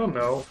for, I don't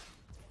know,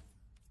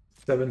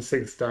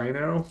 7/6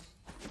 Dino.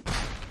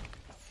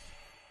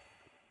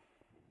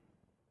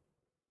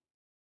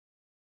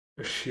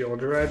 A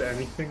Shield Red,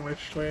 anything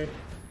literally.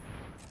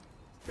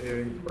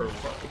 Saving for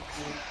what?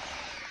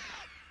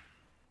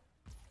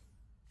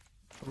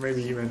 Or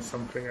maybe even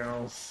something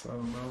else, I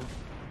don't know.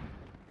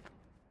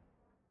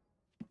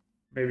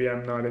 Maybe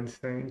I'm not in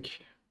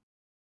sync.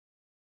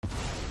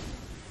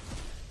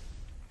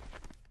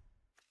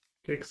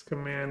 Kicks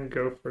command,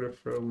 go for the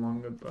throw,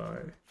 long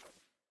goodbye.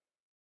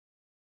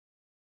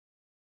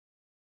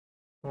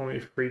 Only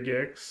 3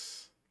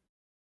 gigs.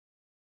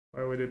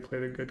 Why would it play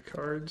the good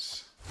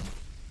cards?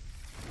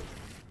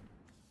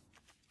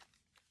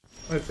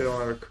 I they don't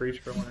have a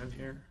creature land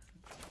here.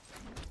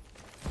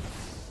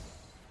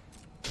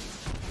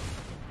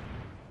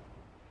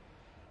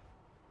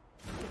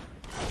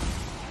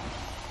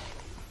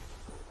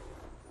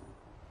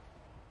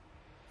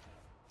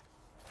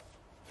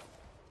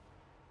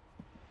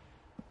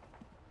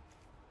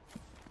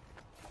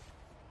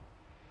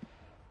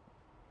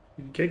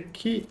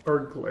 Geki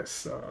or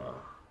Glissa?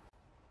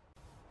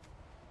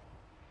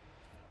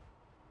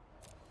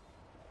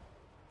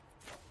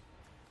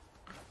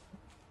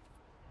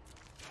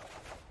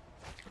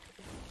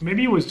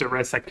 Maybe it was the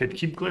rest I could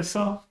keep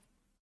Glissa.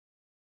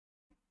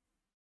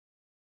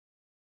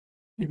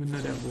 Even though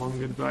they have long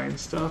goodbye and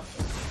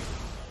stuff.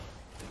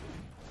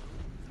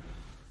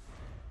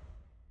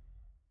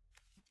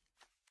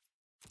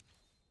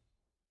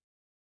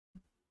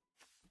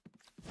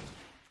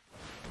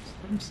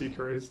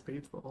 Stormseeker is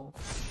lethal.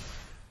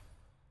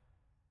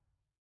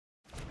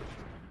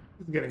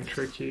 It's getting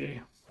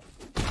tricky.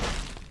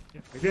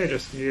 Yeah, maybe I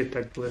just needed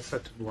that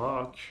Glissa to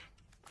block.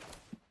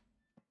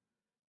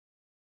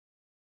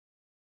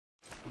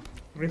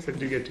 At least I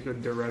do get to go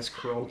Duress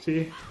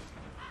Cruelty.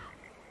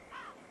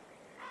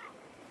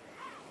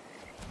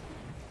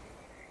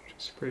 Which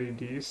is pretty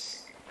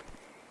decent.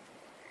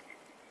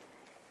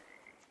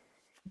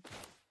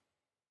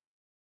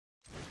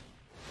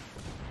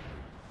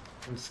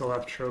 And still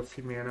have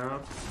Trophy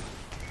mana.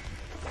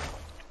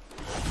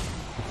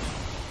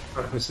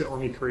 Oh, it was the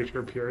only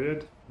creature,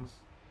 period.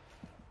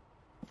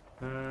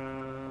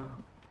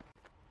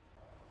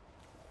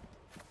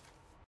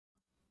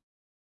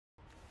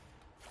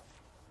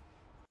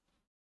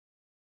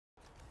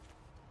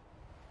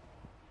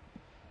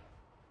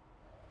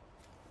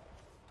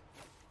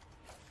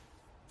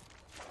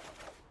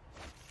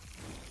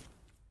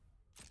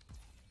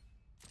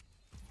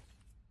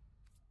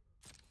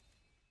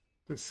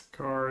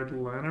 Discard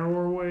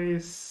Llanowar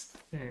Waste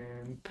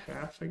and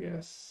Path, I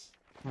guess.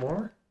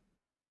 More?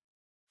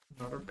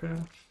 Another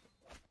Path.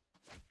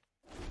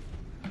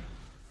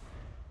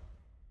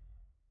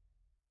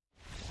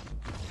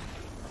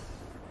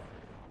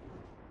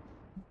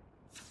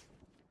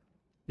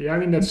 Yeah, I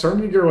mean, that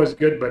Stormseeker was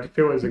good, but if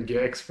it was a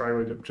Gix, probably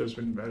would have just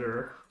been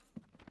better.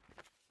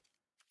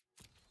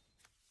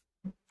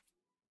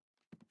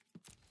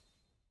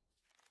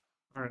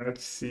 All right,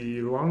 let's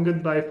see. Long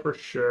goodbye for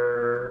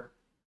sure.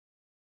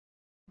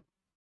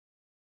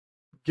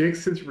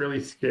 Gix is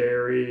really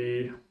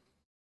scary.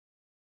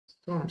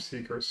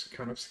 Stormseeker's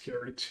kind of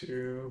scary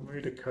too.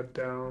 Maybe the cut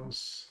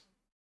downs.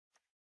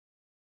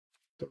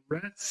 The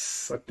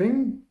rest, I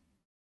think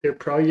they're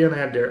probably gonna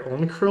have their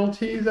own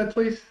cruelties, at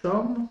least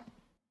some.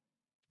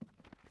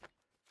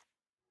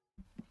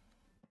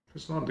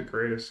 It's not the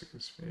greatest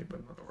against me,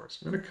 but not the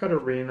worst. I'm gonna cut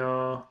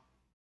Arena.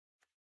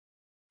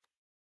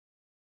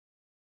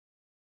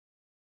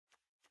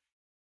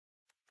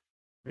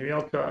 Maybe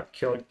I'll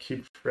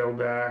keep Trail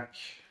back.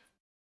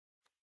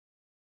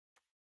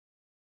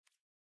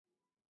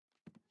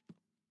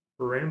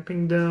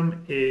 Ramping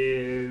them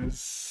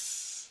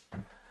is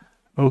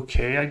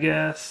okay, I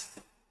guess.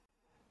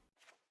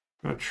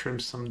 Gonna trim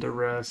some of the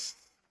rest.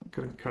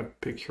 Gonna cut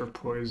Pick Your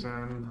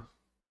Poison.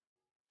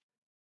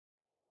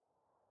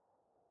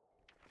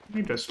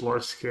 Maybe just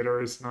Lord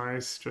Skitter is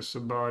nice, just a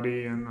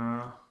body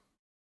and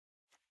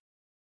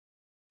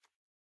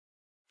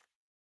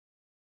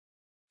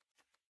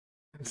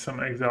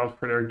some exile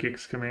for their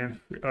Gix command.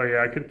 Oh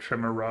yeah, I could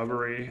trim a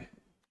Robbery.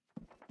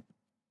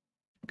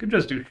 Could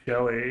just do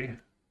Shelly.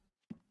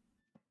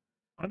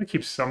 I want to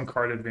keep some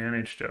card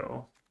advantage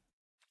though.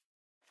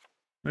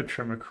 I'm gonna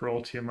trim a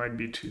Cruelty, it might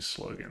be too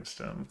slow against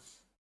him.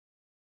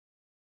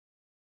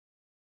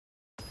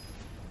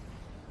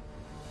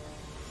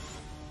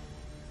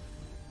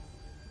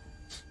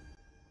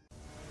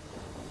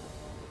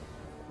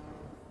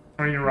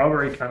 I mean,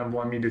 Robbery kind of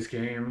won me this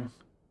game.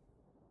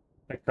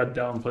 I cut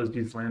down plus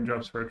these land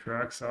drops for a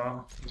track,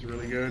 so it's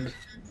really good.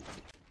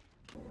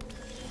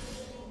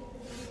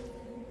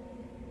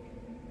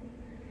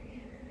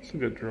 It's a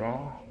good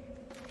draw.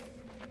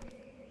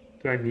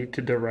 Do I need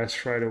to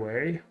duress right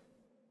away?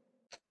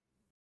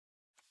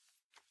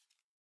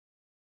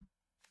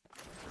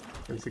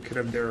 Because they could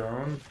have their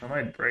own. I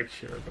might break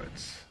here,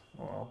 but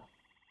well.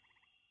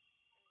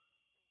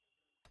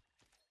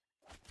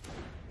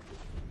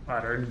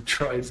 Modern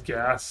tries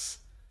gas.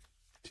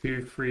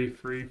 2, 3,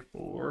 3,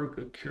 4.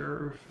 Good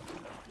curve.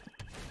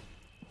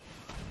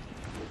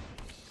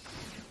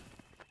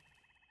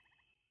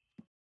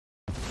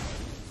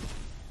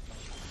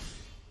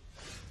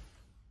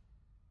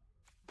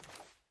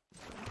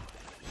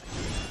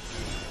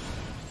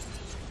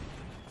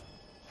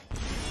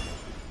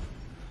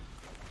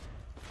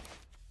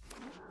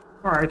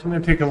 Alright, I'm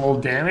gonna take a little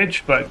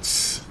damage, but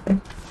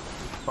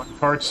fun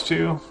parts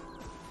too.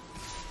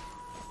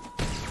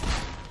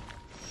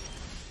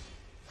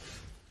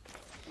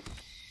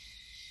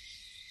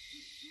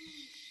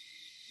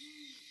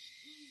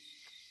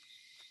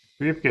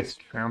 Grief gets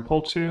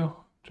trampled too.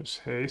 Just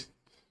haste.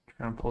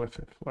 Trample if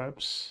it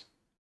flips.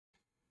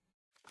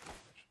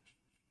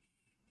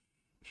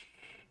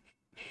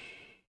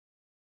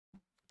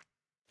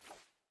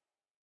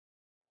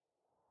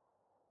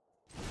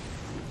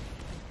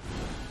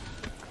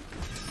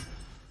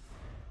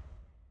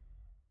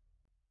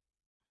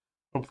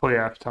 Hopefully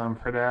I have time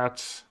for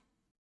that.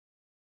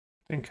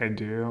 I think I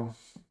do.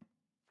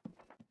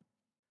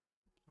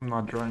 I'm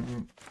not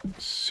drawing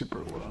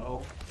super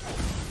well.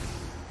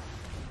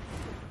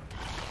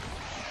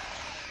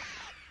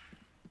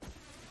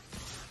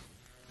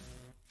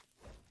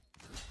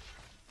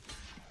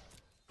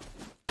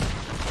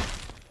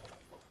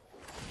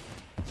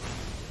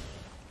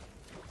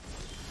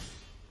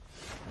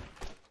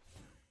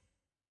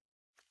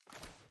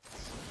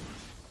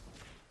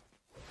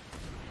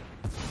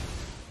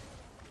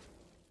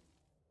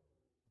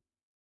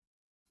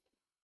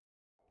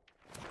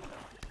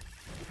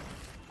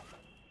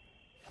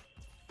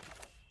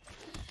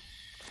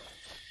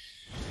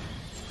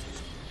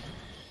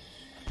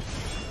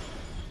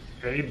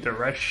 Okay, the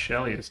Rush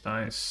Shelly is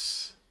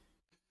nice.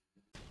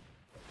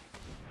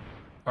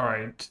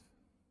 Alright.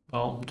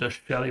 Well, just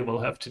Shelly will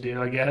have to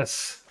do, I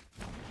guess.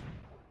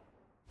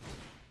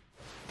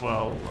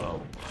 Well.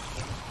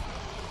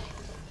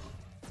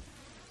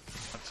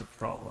 That's a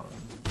problem.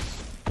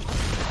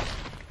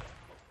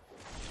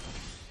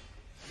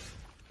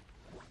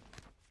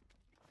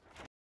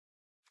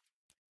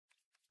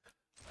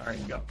 Alright,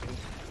 you got me.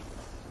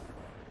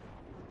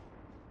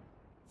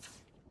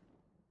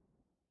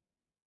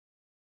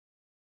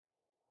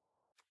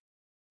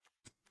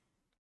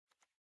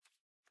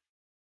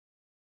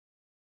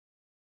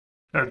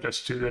 That's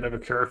just too good of a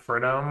curve for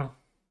them.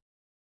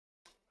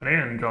 I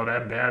didn't draw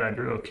that bad, I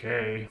drew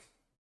okay.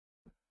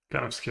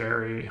 Kind of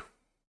scary.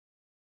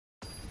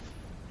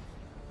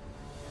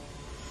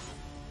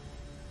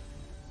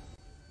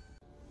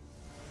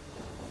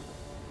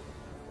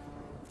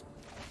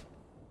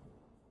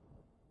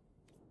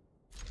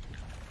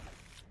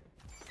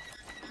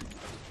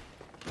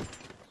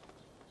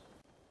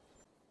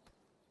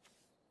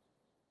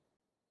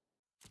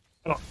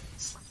 Oh,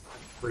 it's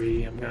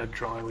 3. I'm gonna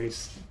draw at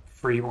least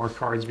 3 more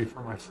cards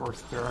before my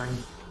 4th turn.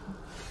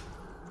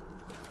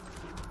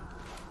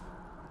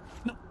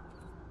 No.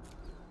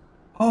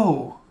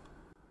 Oh!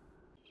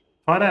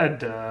 Thought I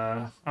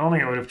don't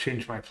think I would have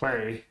changed my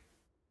play.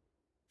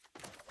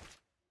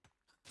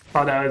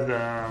 Thought I was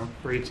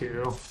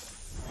 3-2.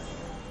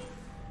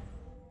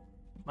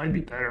 Might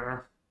be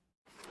better.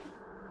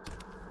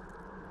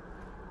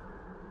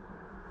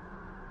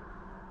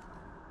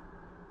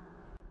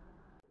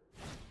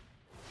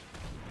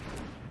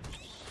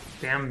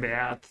 Damn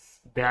bats.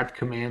 Bat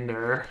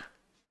commander.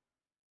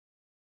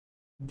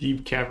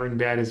 Deep Cavern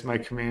Bat is my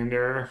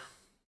commander.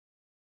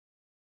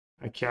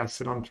 I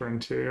cast it on turn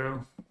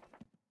 2.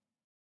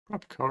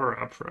 Prop cover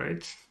up,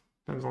 right?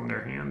 Depends on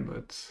their hand,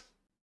 but...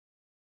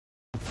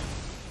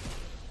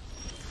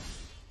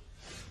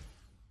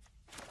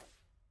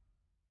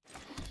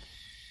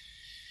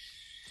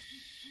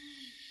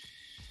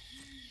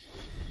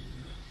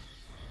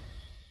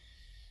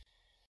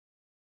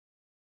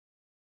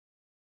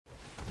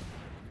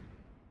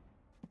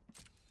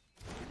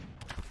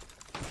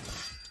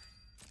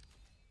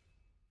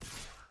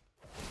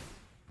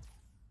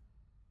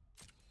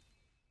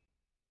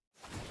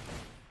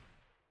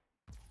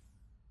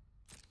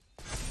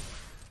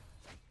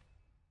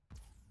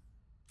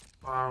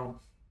 Wow.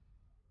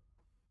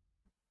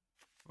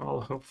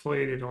 Well,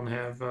 hopefully they don't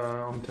have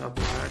on top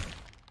black.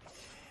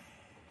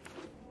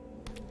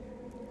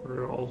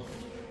 Brutal.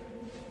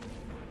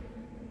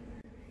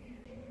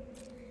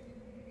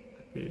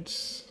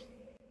 Beats.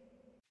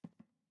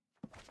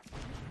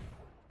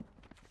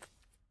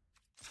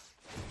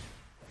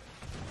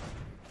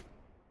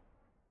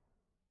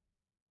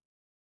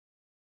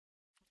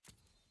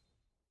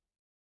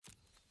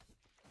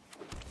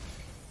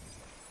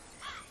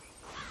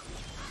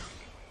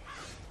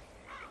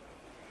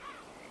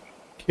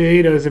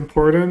 Okay, that is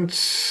important.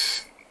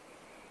 Should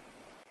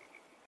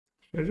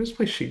I just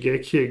play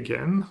Shigeki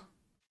again?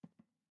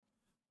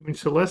 I mean,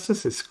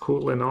 Celestis is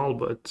cool and all,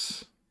 but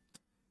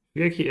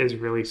Shigeki is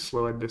really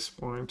slow at this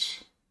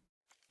point.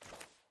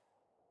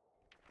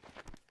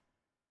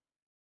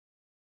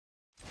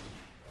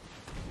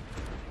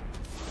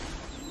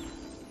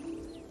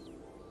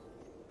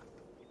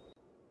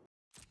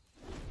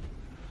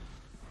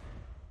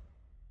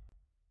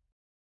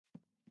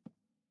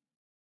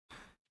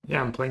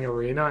 Yeah, I'm playing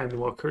Arena and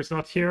Walker's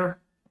not here.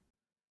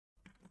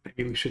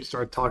 Maybe we should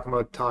start talking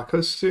about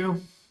tacos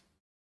too.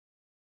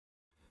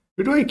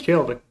 Who do I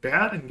kill? The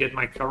bat and get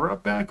my cover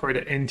up back, or the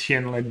Inti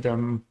and let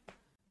them...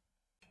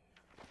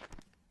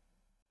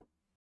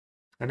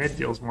 And it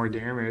deals more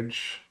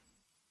damage.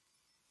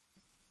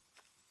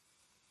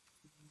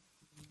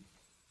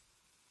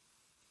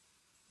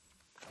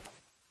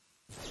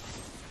 I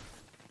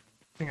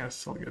think I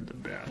still get the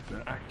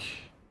bat back.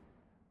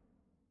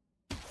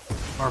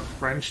 Are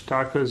French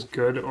tacos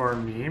good or a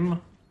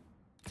meme?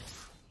 I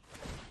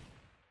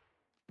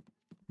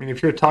mean,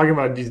 if you're talking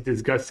about these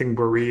disgusting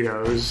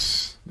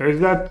burritos, there's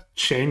that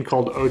chain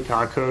called O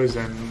Tacos,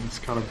 and it's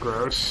kind of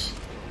gross,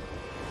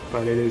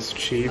 but it is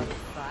cheap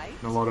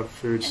and a lot of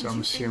food, so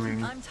I'm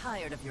assuming I'm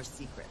tired of your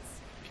secrets.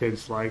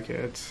 Kids like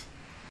it.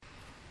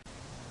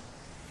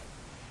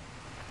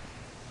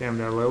 Damn,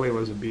 that Lily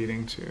was a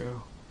beating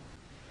too.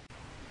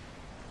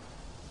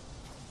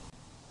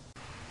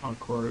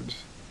 Awkward.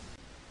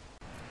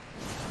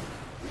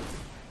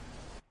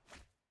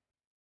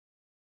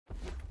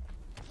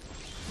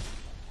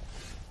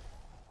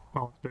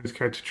 Well, it's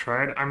good to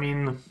try it. I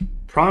mean,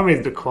 problem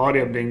is the quality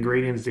of the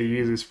ingredients they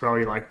use is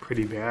probably like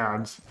pretty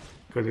bad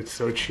because it's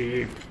so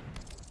cheap.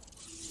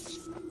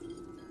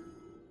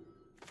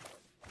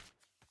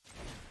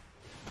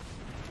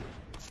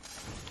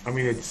 I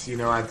mean, it's, you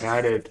know, I've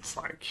had it, it's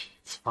like,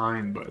 it's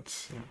fine,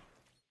 but, yeah.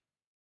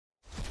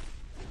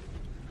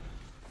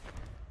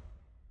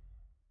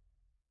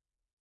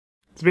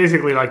 It's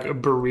basically like a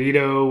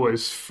burrito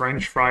with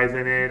French fries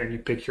in it, and you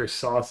pick your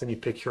sauce and you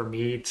pick your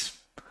meat.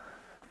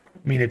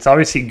 I mean, it's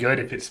obviously good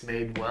if it's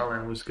made well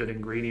and with good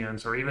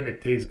ingredients, or even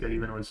it tastes good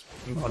even with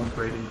not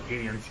great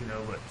ingredients, you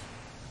know, but...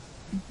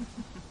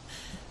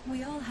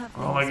 We all have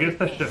Oh, I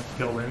guess I should have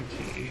killed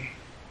Inti.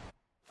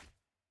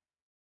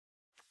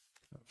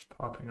 It's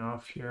popping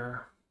off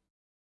here.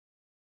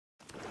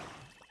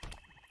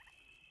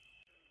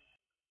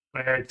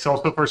 It's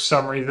also, for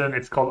some reason,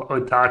 it's called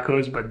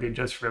Otakos, but they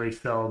just really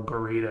sell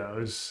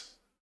burritos.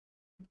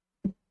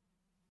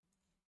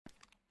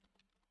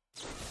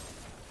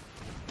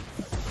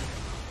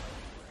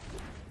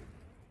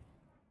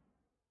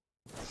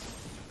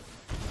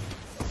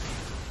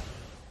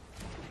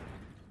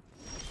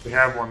 We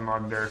have one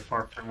not very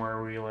far from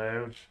where we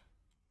live.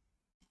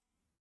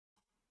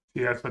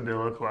 See, that's what they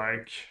look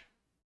like.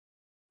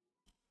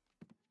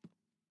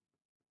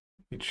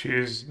 You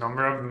choose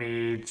number of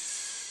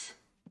meats.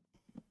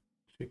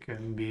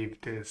 Chicken,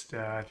 beef, this,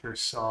 that, your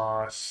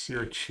sauce,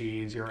 your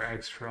cheese, your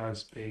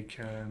extras,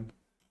 bacon.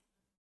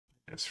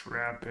 Just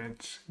wrap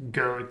it.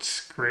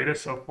 Goats,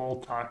 greatest of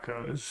all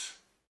tacos.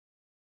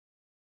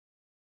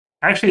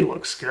 Actually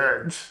looks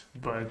good,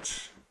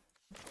 but...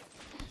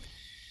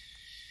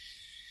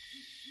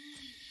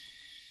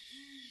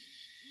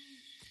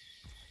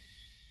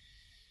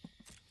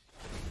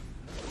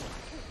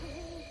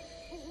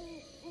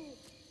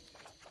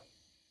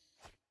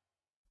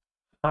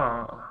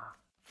 Huh.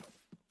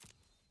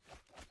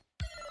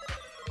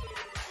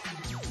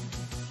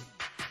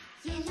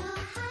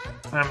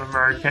 I'm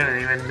American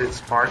and even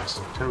this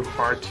part's too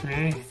far to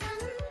me.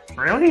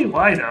 Really?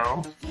 Why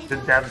though? Is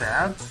it that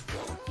bad?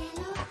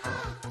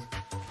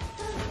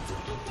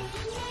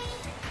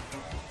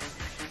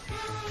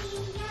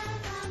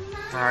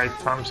 Alright,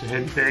 time to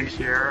hit big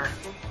here.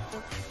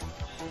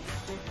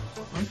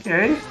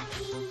 Okay.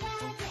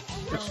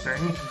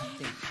 Interesting.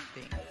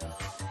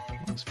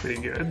 That's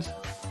pretty good.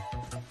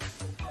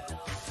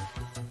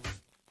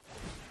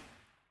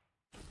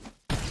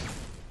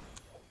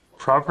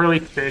 Properly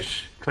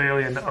fish,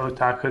 clearly an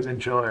otaku's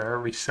enjoyer,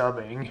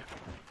 resubbing.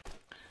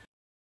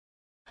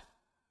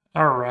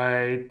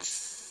 Alright.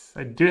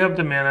 I do have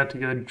the mana to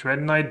go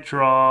Dread Knight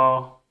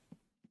draw.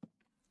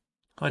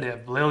 Oh, they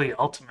have Lily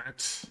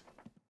Ultimate.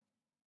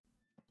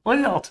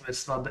 Lily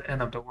Ultimate's not the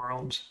end of the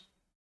world.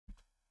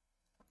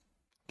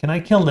 Can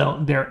I kill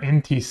their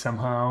Inti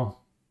somehow?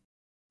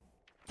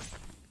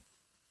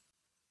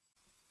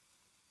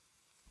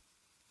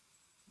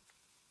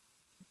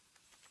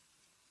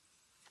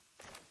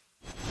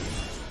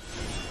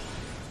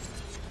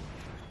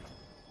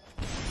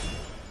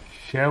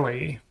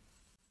 Shelly.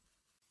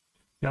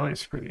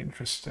 Shelly's pretty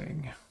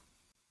interesting.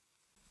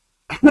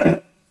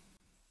 Could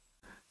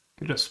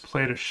just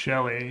play to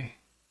Shelly.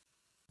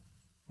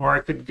 Or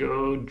I could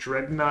go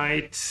Dread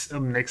Knight,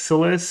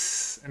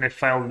 Nixilis, and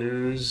if I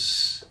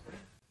lose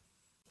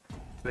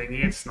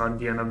thingy, it's not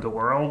the end of the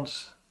world.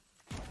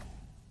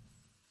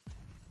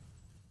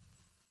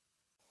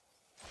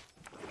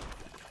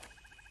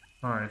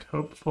 Alright,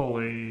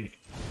 hopefully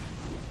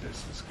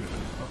this is good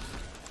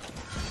enough.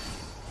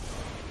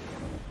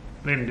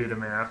 I didn't do the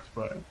math,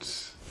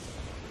 but...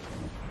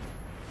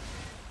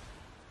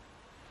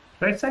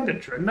 Should I send the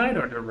Dread Knight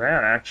or the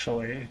Rat,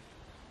 actually?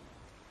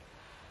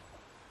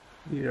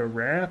 The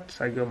Rat,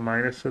 I go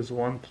minus with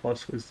one,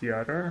 plus with the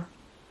other.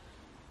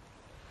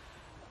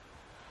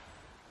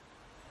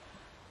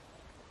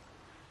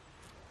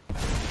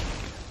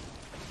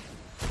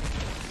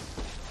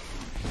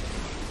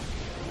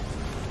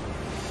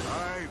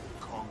 I've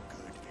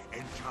conquered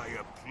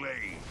entire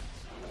planes.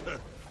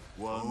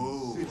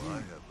 One city. I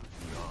have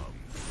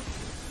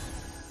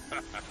a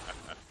job.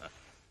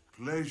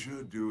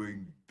 Pleasure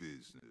doing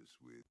business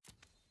with.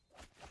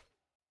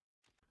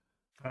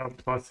 Oh,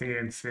 plussing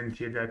in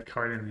Cynthia, that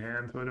card in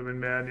hand would have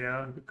been bad,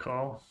 yeah, good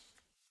call.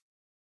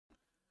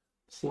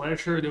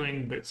 Pleasure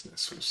doing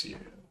business with you.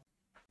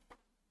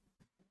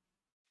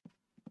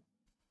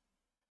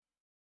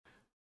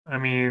 I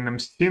mean, I'm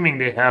assuming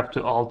they have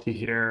to ulti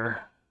here.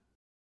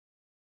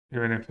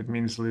 Even if it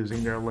means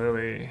losing their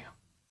Lily.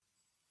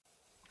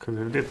 Because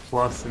if they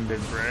plus and they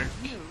break.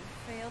 You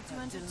failed to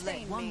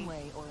entertain one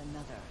way or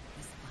another.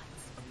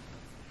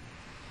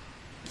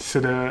 So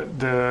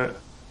the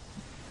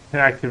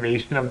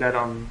activation of that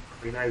on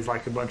Arena is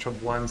like a bunch of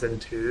 1s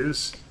and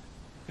 2s.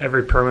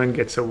 Every permanent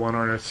gets a 1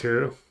 or a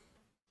 2.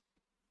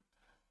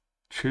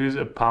 Choose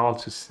a pile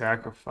to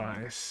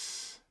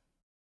sacrifice.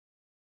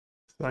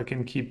 So I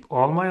can keep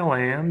all my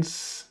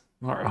lands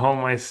or all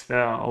my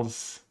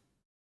spells.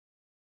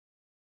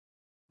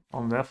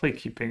 I'm definitely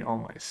keeping all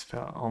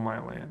my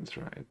lands,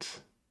 right?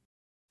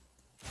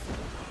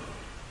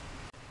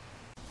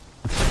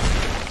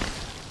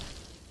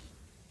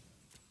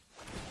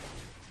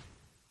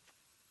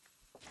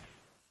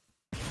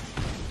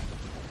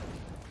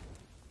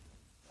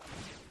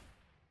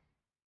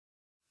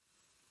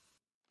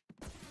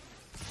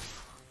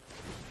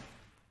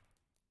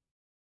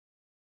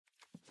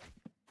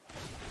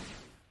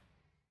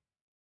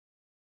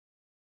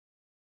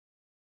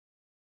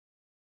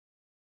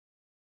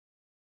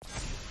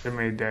 They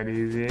made that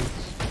easy.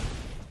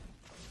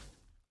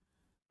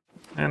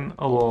 And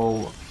a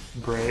little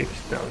break,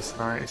 that was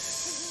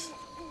nice.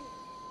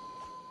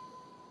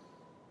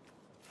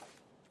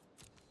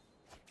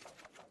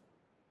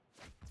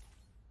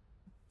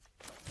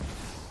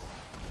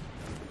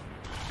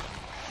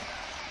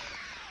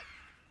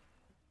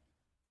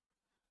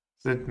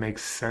 Does it make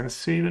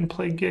sense to even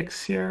play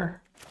Gix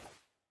here?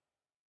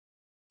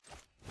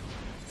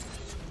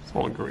 It's a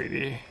little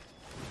greedy.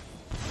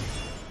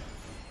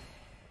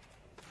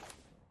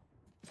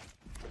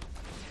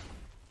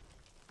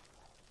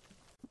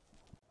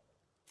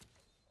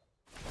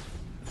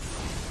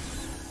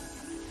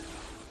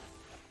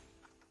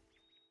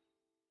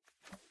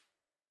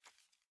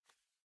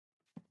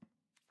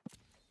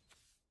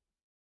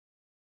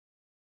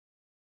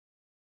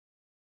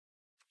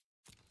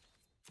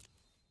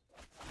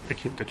 I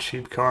keep the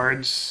cheap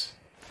cards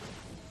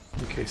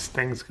in case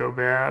things go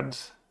bad.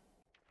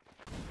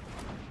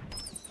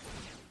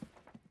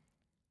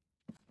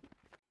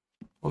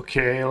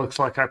 Okay, looks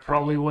like I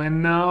probably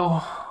win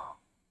now.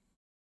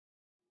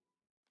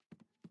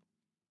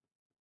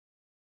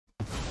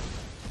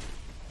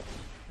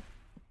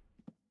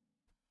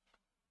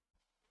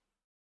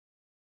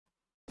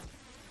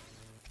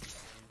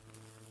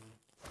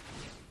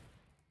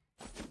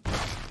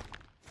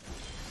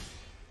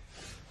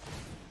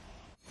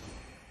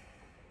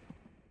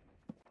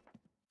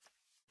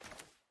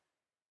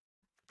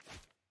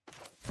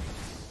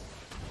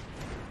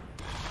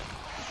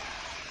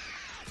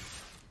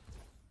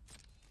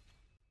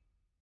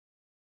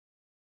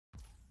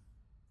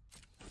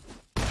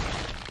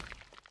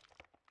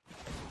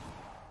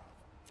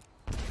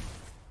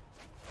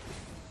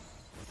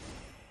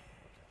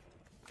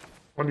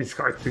 All these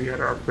cards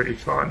together are pretty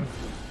fun.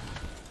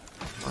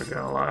 Not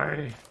gonna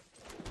lie.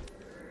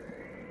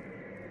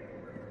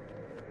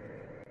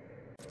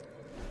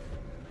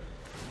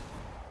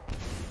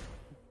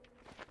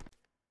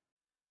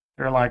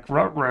 They're like,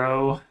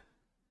 ruh-roh.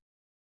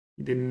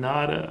 You did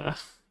not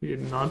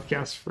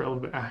cast Frill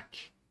back.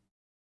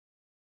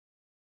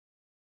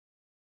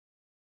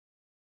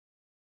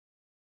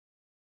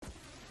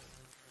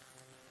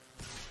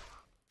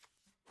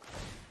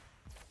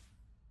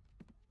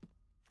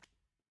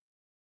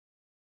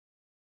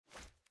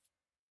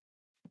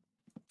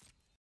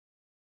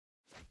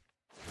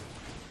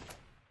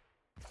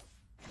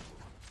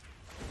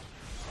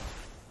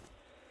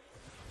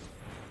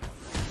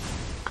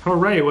 Oh,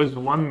 right, it was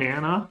 1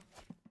 mana.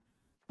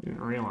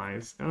 Didn't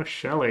realize. Oh,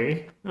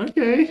 Shelly.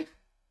 Okay.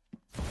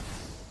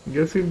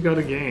 Guess we've got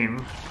a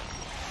game.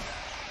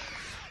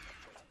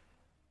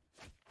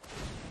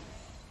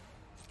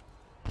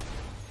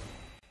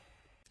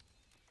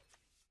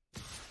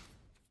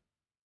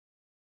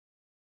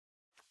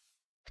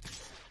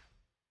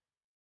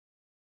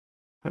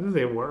 How do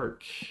they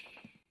work? Is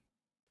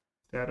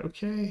that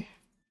okay?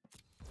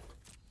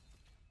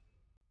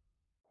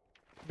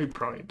 We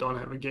probably don't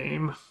have a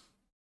game.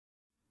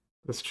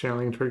 This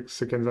channeling tricks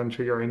against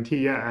untrigger NT.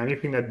 Yeah,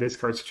 anything that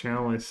discards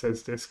channel it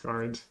says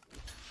discard.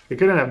 We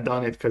couldn't have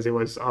done it because it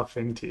was off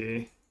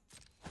NT.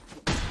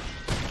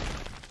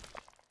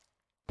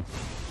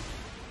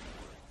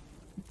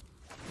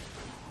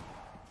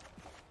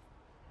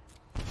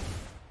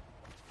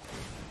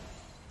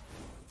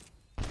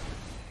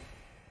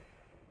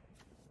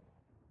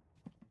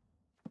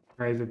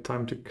 Alright, is it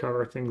time to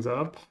cover things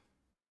up?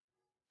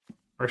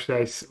 Or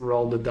should I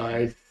roll the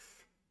dice?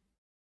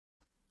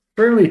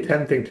 Certainly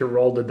tempting to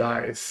roll the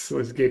dice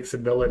with Gig's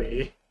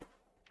ability.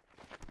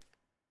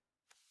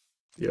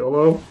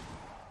 YOLO?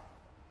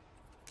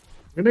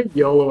 I'm gonna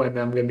YOLO and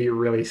I'm gonna be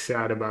really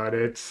sad about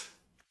it.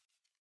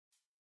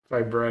 If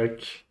I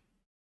break.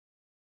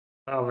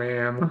 Oh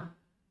man.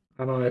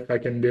 I don't know if I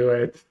can do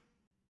it.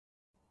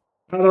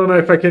 I don't know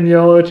if I can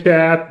YOLO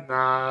chat.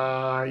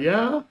 Nah,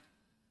 yeah?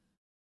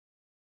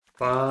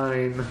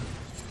 Fine.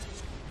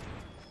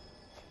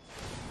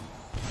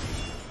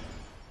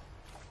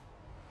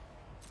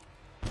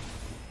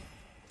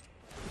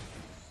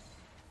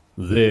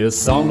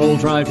 This song will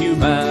drive you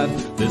mad,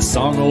 this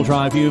song will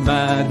drive you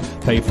mad.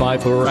 Pay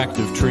 5 for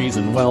active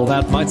treason, well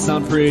that might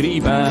sound pretty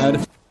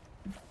bad.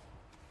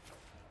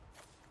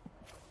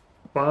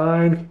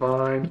 Fine,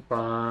 fine,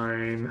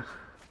 fine.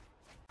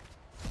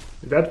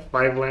 Is that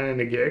 5 land in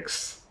the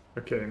gigs?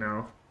 Okay,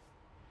 no.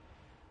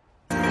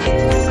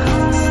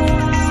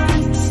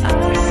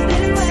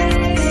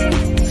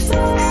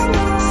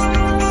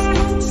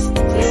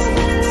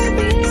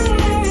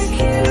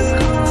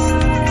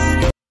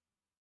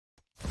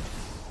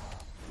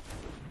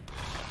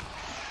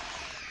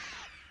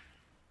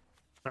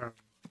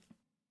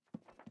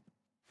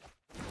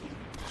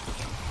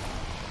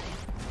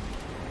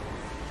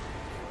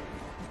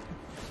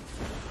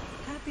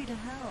 Happy to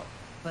help,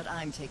 but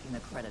I'm taking the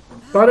credit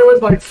from Thought it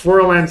was like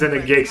 4 lands in the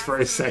gigs for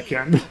a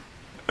second.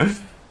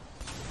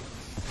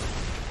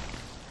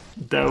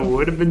 That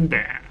would have been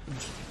bad.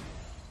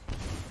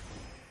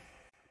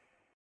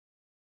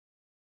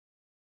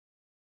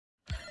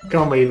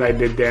 Can't believe I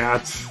did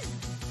that.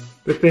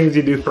 The things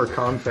you do for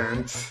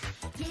content.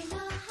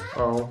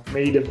 Oh,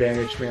 made a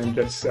banishment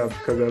just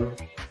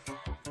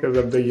because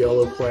of the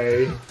yellow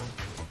play.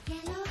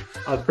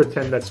 I'll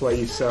pretend that's why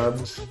you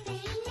subbed.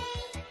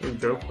 We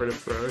go for the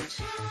throat.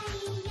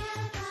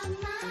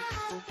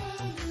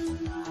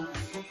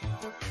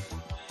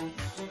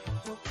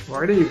 Why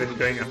are they even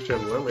going after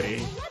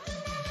Lily?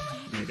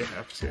 Maybe they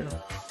have to.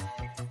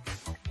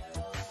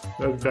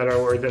 That's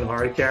better word than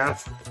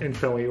hardcast.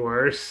 Infinitely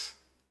worse.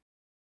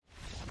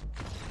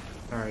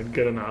 Alright,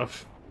 good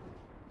enough.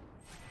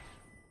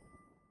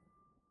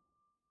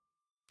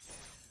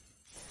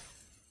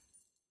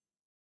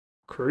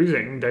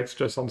 Cruising, that's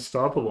just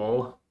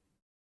unstoppable.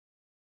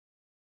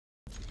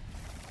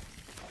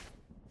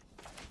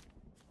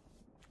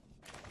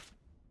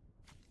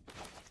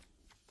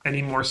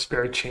 Any more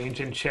spare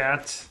change in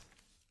chat?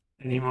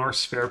 Any more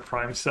spare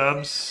Prime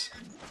subs?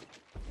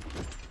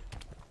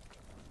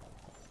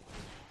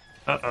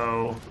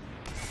 Uh-oh.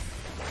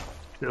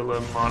 Still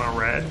a mono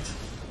red?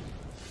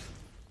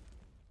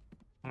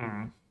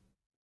 Well,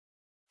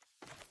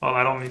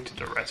 I don't need to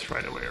do rest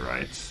right away,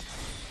 right?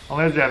 I'll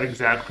have to have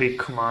exactly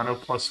Kumano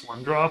plus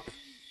 1 drop.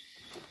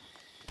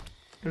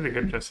 Maybe I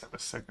could just have a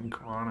second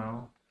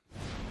Kumano.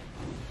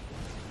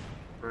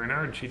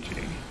 Burner,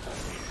 GG.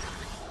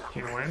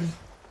 Can win?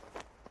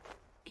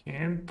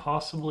 Can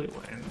possibly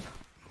win.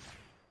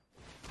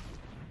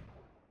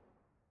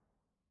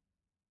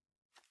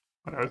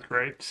 Oh, that was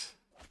great.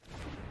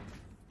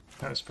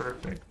 That was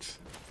perfect.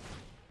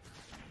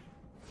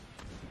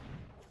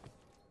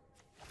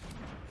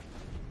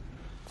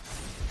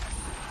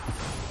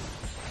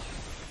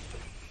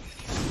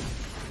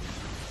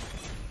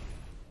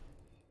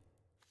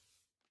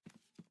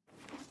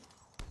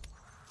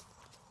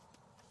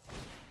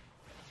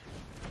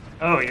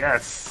 Oh,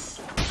 yes.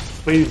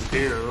 Please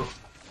do.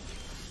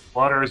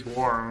 Water is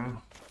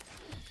warm.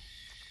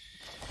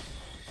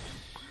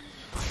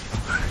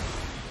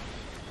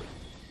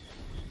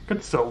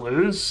 Could still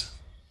lose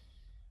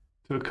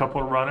to a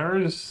couple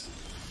runners.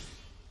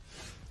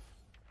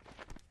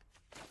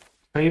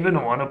 Do I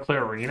even want to play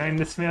Arena in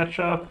this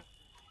matchup?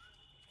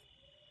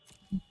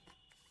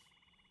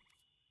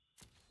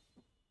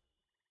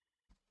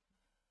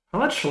 How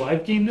much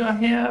life gain do I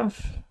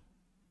have?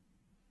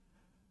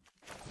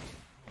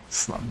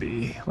 Let's not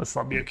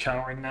be a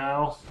coward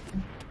now.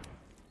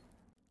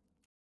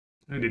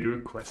 I need to do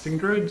a questing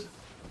druid.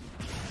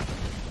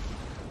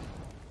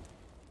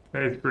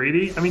 That is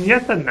greedy. I mean,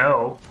 yes and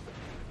no.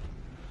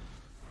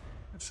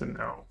 Yes and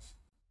no.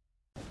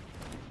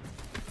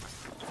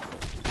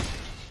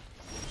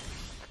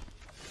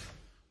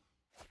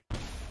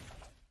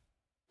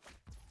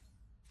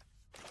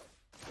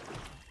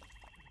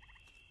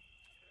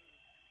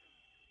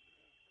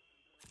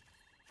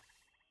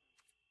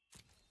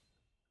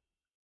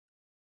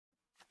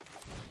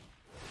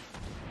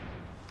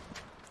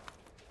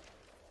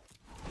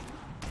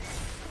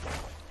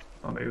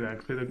 Not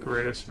exactly the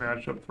greatest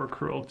matchup for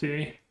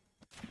cruelty.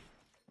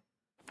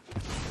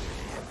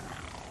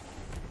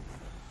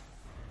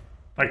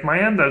 Like my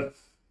end, that's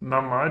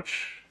not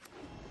much.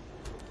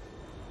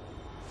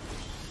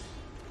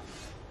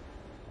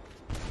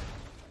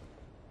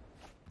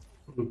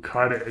 Ooh,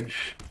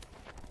 cottage.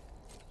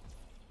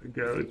 The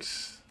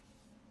goats.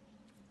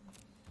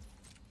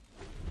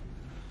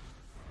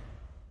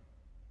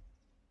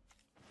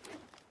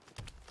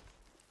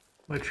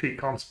 Literally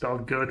can't spell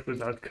goat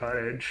without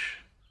cottage.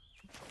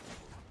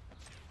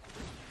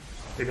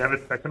 Did you have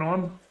a second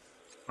one?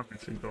 I'm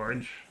missing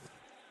George.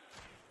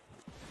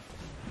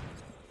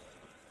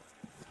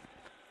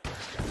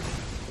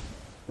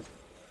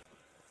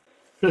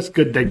 Just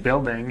good deck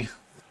building.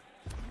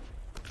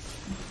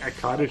 A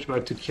cottage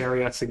about to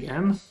carry us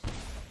again.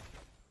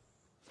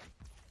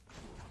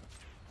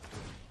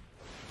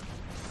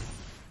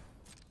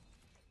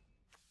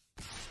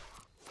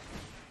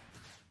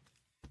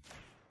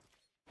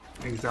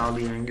 Exile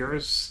the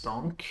Angers,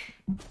 stonk.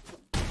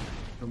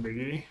 No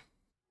biggie.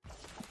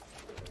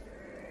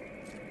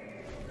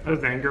 How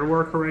does anger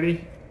work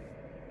already?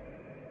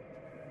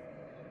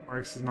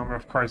 Marks the number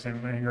of cards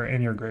in anger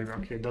in your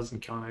graveyard. Okay, it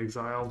doesn't count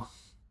exile.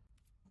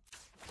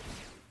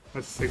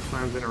 That's 6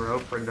 lands in a row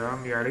for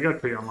them. Yeah, they got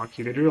pretty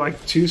unlucky. They drew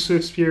like 2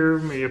 Swift Spear,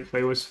 maybe a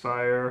play with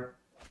fire.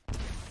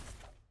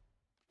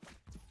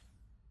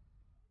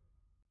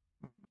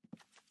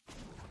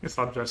 It's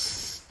not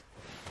just...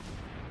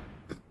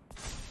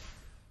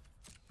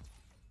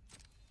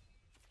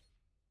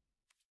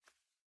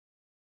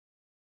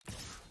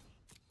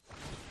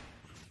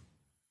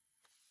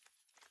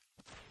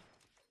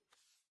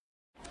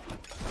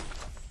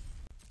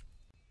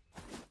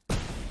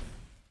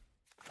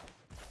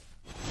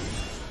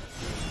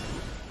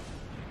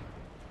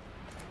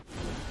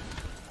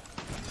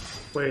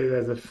 Play it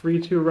as a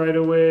 3/2 right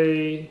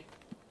away.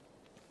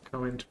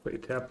 Come into play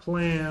tap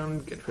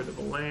land, get rid of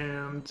a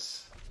land.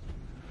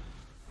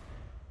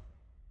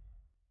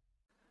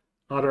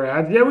 Other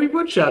ads. Yeah, we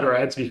put shadow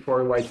ads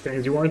before White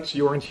Things. You weren't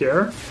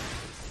here.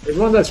 The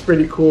one that's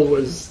pretty cool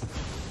was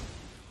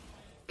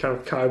kind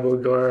of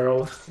Kaibo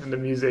Girl, and the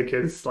music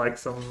is like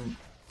some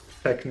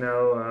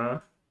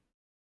techno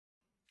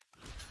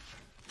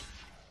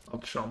I'll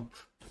jump.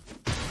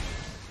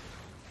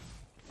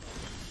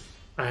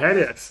 I had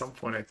it at some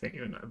point, I think,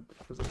 even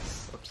because of a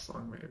sub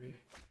song, maybe.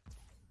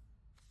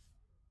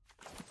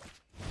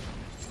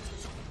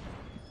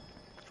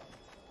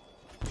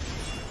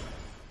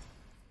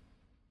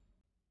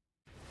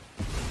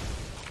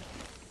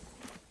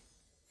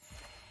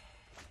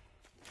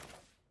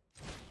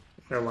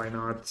 Yeah, why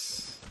not?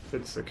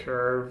 Fits the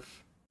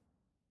curve.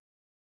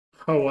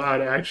 Oh wow,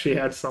 they actually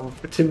had some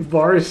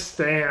Tivar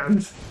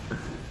stands.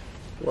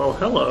 Well,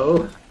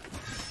 hello.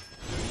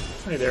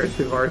 Hi there,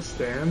 Tivar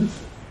stands.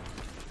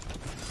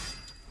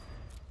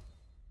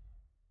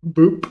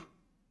 Boop.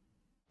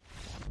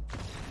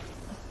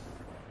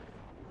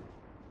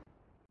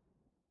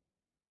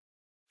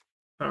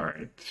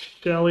 Alright,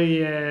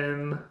 Shelly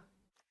in.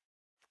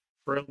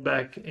 Throw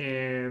back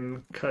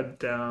in. Cut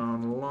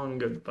down. Long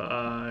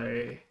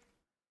goodbye.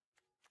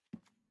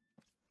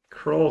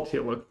 Cruelty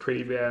looked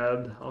pretty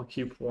bad. I'll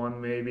keep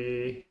one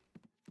maybe.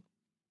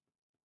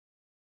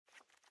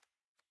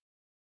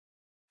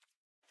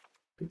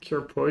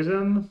 Cure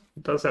poison?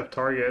 It does have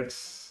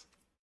targets.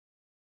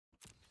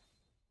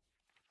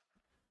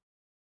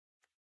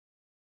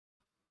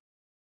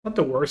 Not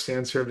the worst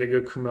answer if they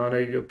go Kumano,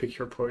 you go pick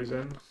your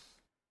poison.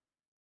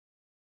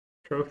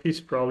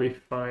 Trophy's probably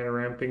fine.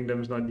 Ramping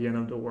them's not the end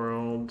of the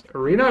world.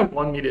 Arena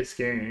won me this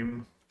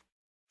game.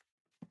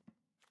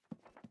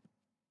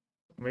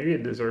 Maybe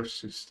it deserves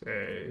to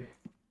stay.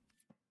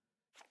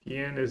 The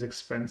end is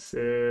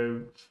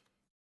expensive.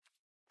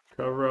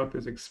 Cover up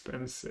is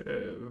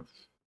expensive.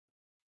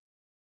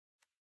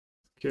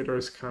 Skitter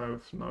is kind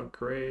of not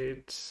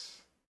great.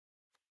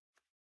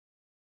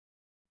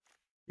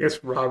 I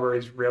guess Robber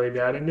is really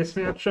bad in this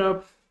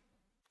matchup.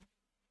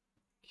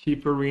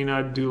 Keep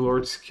Arena, do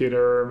Lord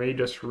Skitter, maybe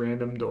just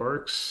random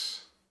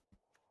dorks.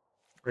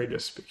 Or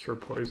just pick your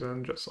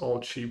poison, just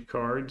all cheap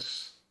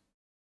cards.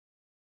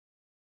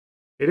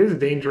 It is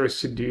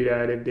dangerous to do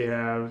that if they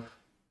have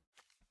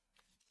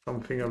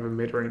something of a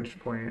mid-range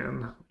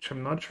plan, which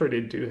I'm not sure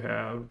they do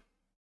have.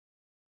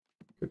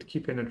 Could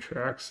keep in a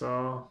track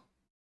saw.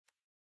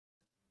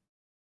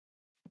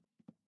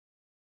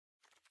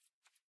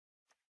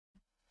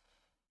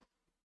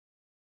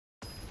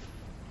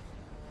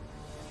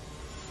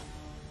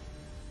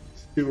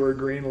 Sewer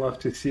green, love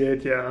to see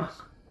it, yeah.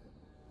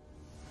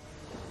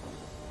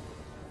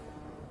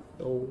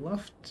 I'll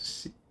love to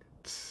see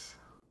it.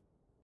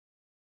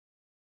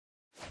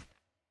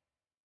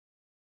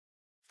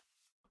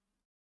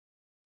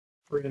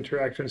 For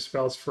interaction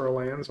spells for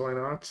lands, why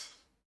not?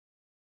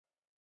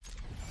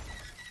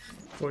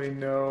 We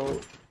know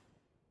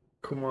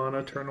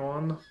Kumana turn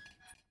 1.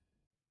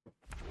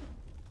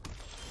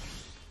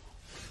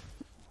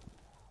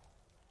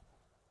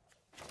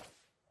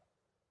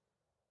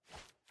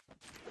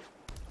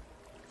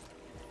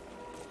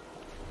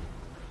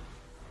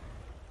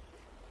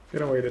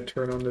 Get a way to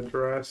turn on the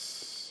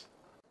dress.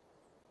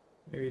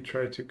 Maybe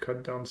try to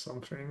cut down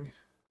something.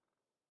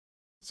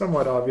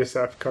 Somewhat obvious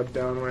I've cut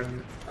down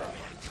when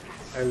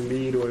my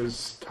lead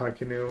was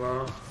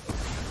Takinuma.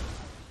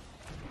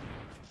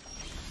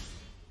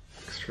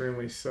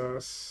 Extremely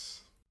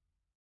sus.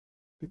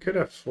 They could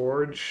have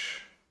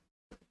Forge,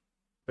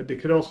 but they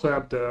could also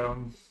have the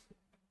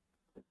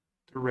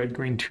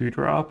red-green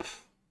 2-drop.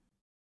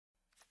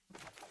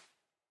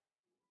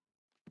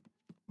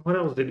 What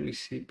else did we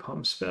see?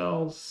 Pump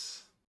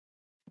spells.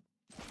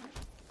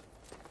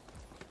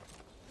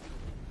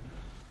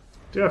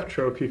 Do have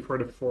Trophy for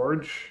the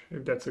Forge,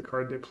 if that's a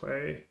card they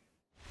play.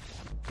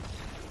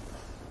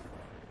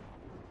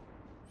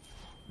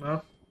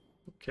 No?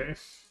 Okay.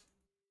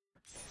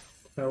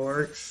 That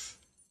works.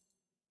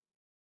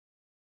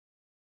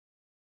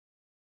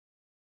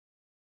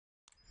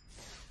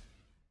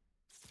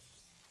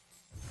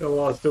 They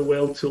lost the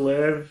will to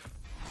live.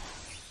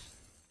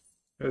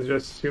 It was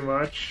just too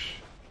much.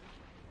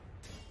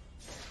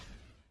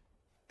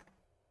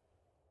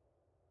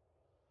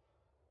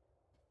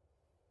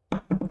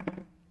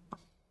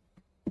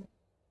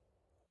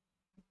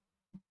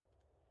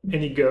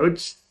 Any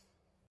goats?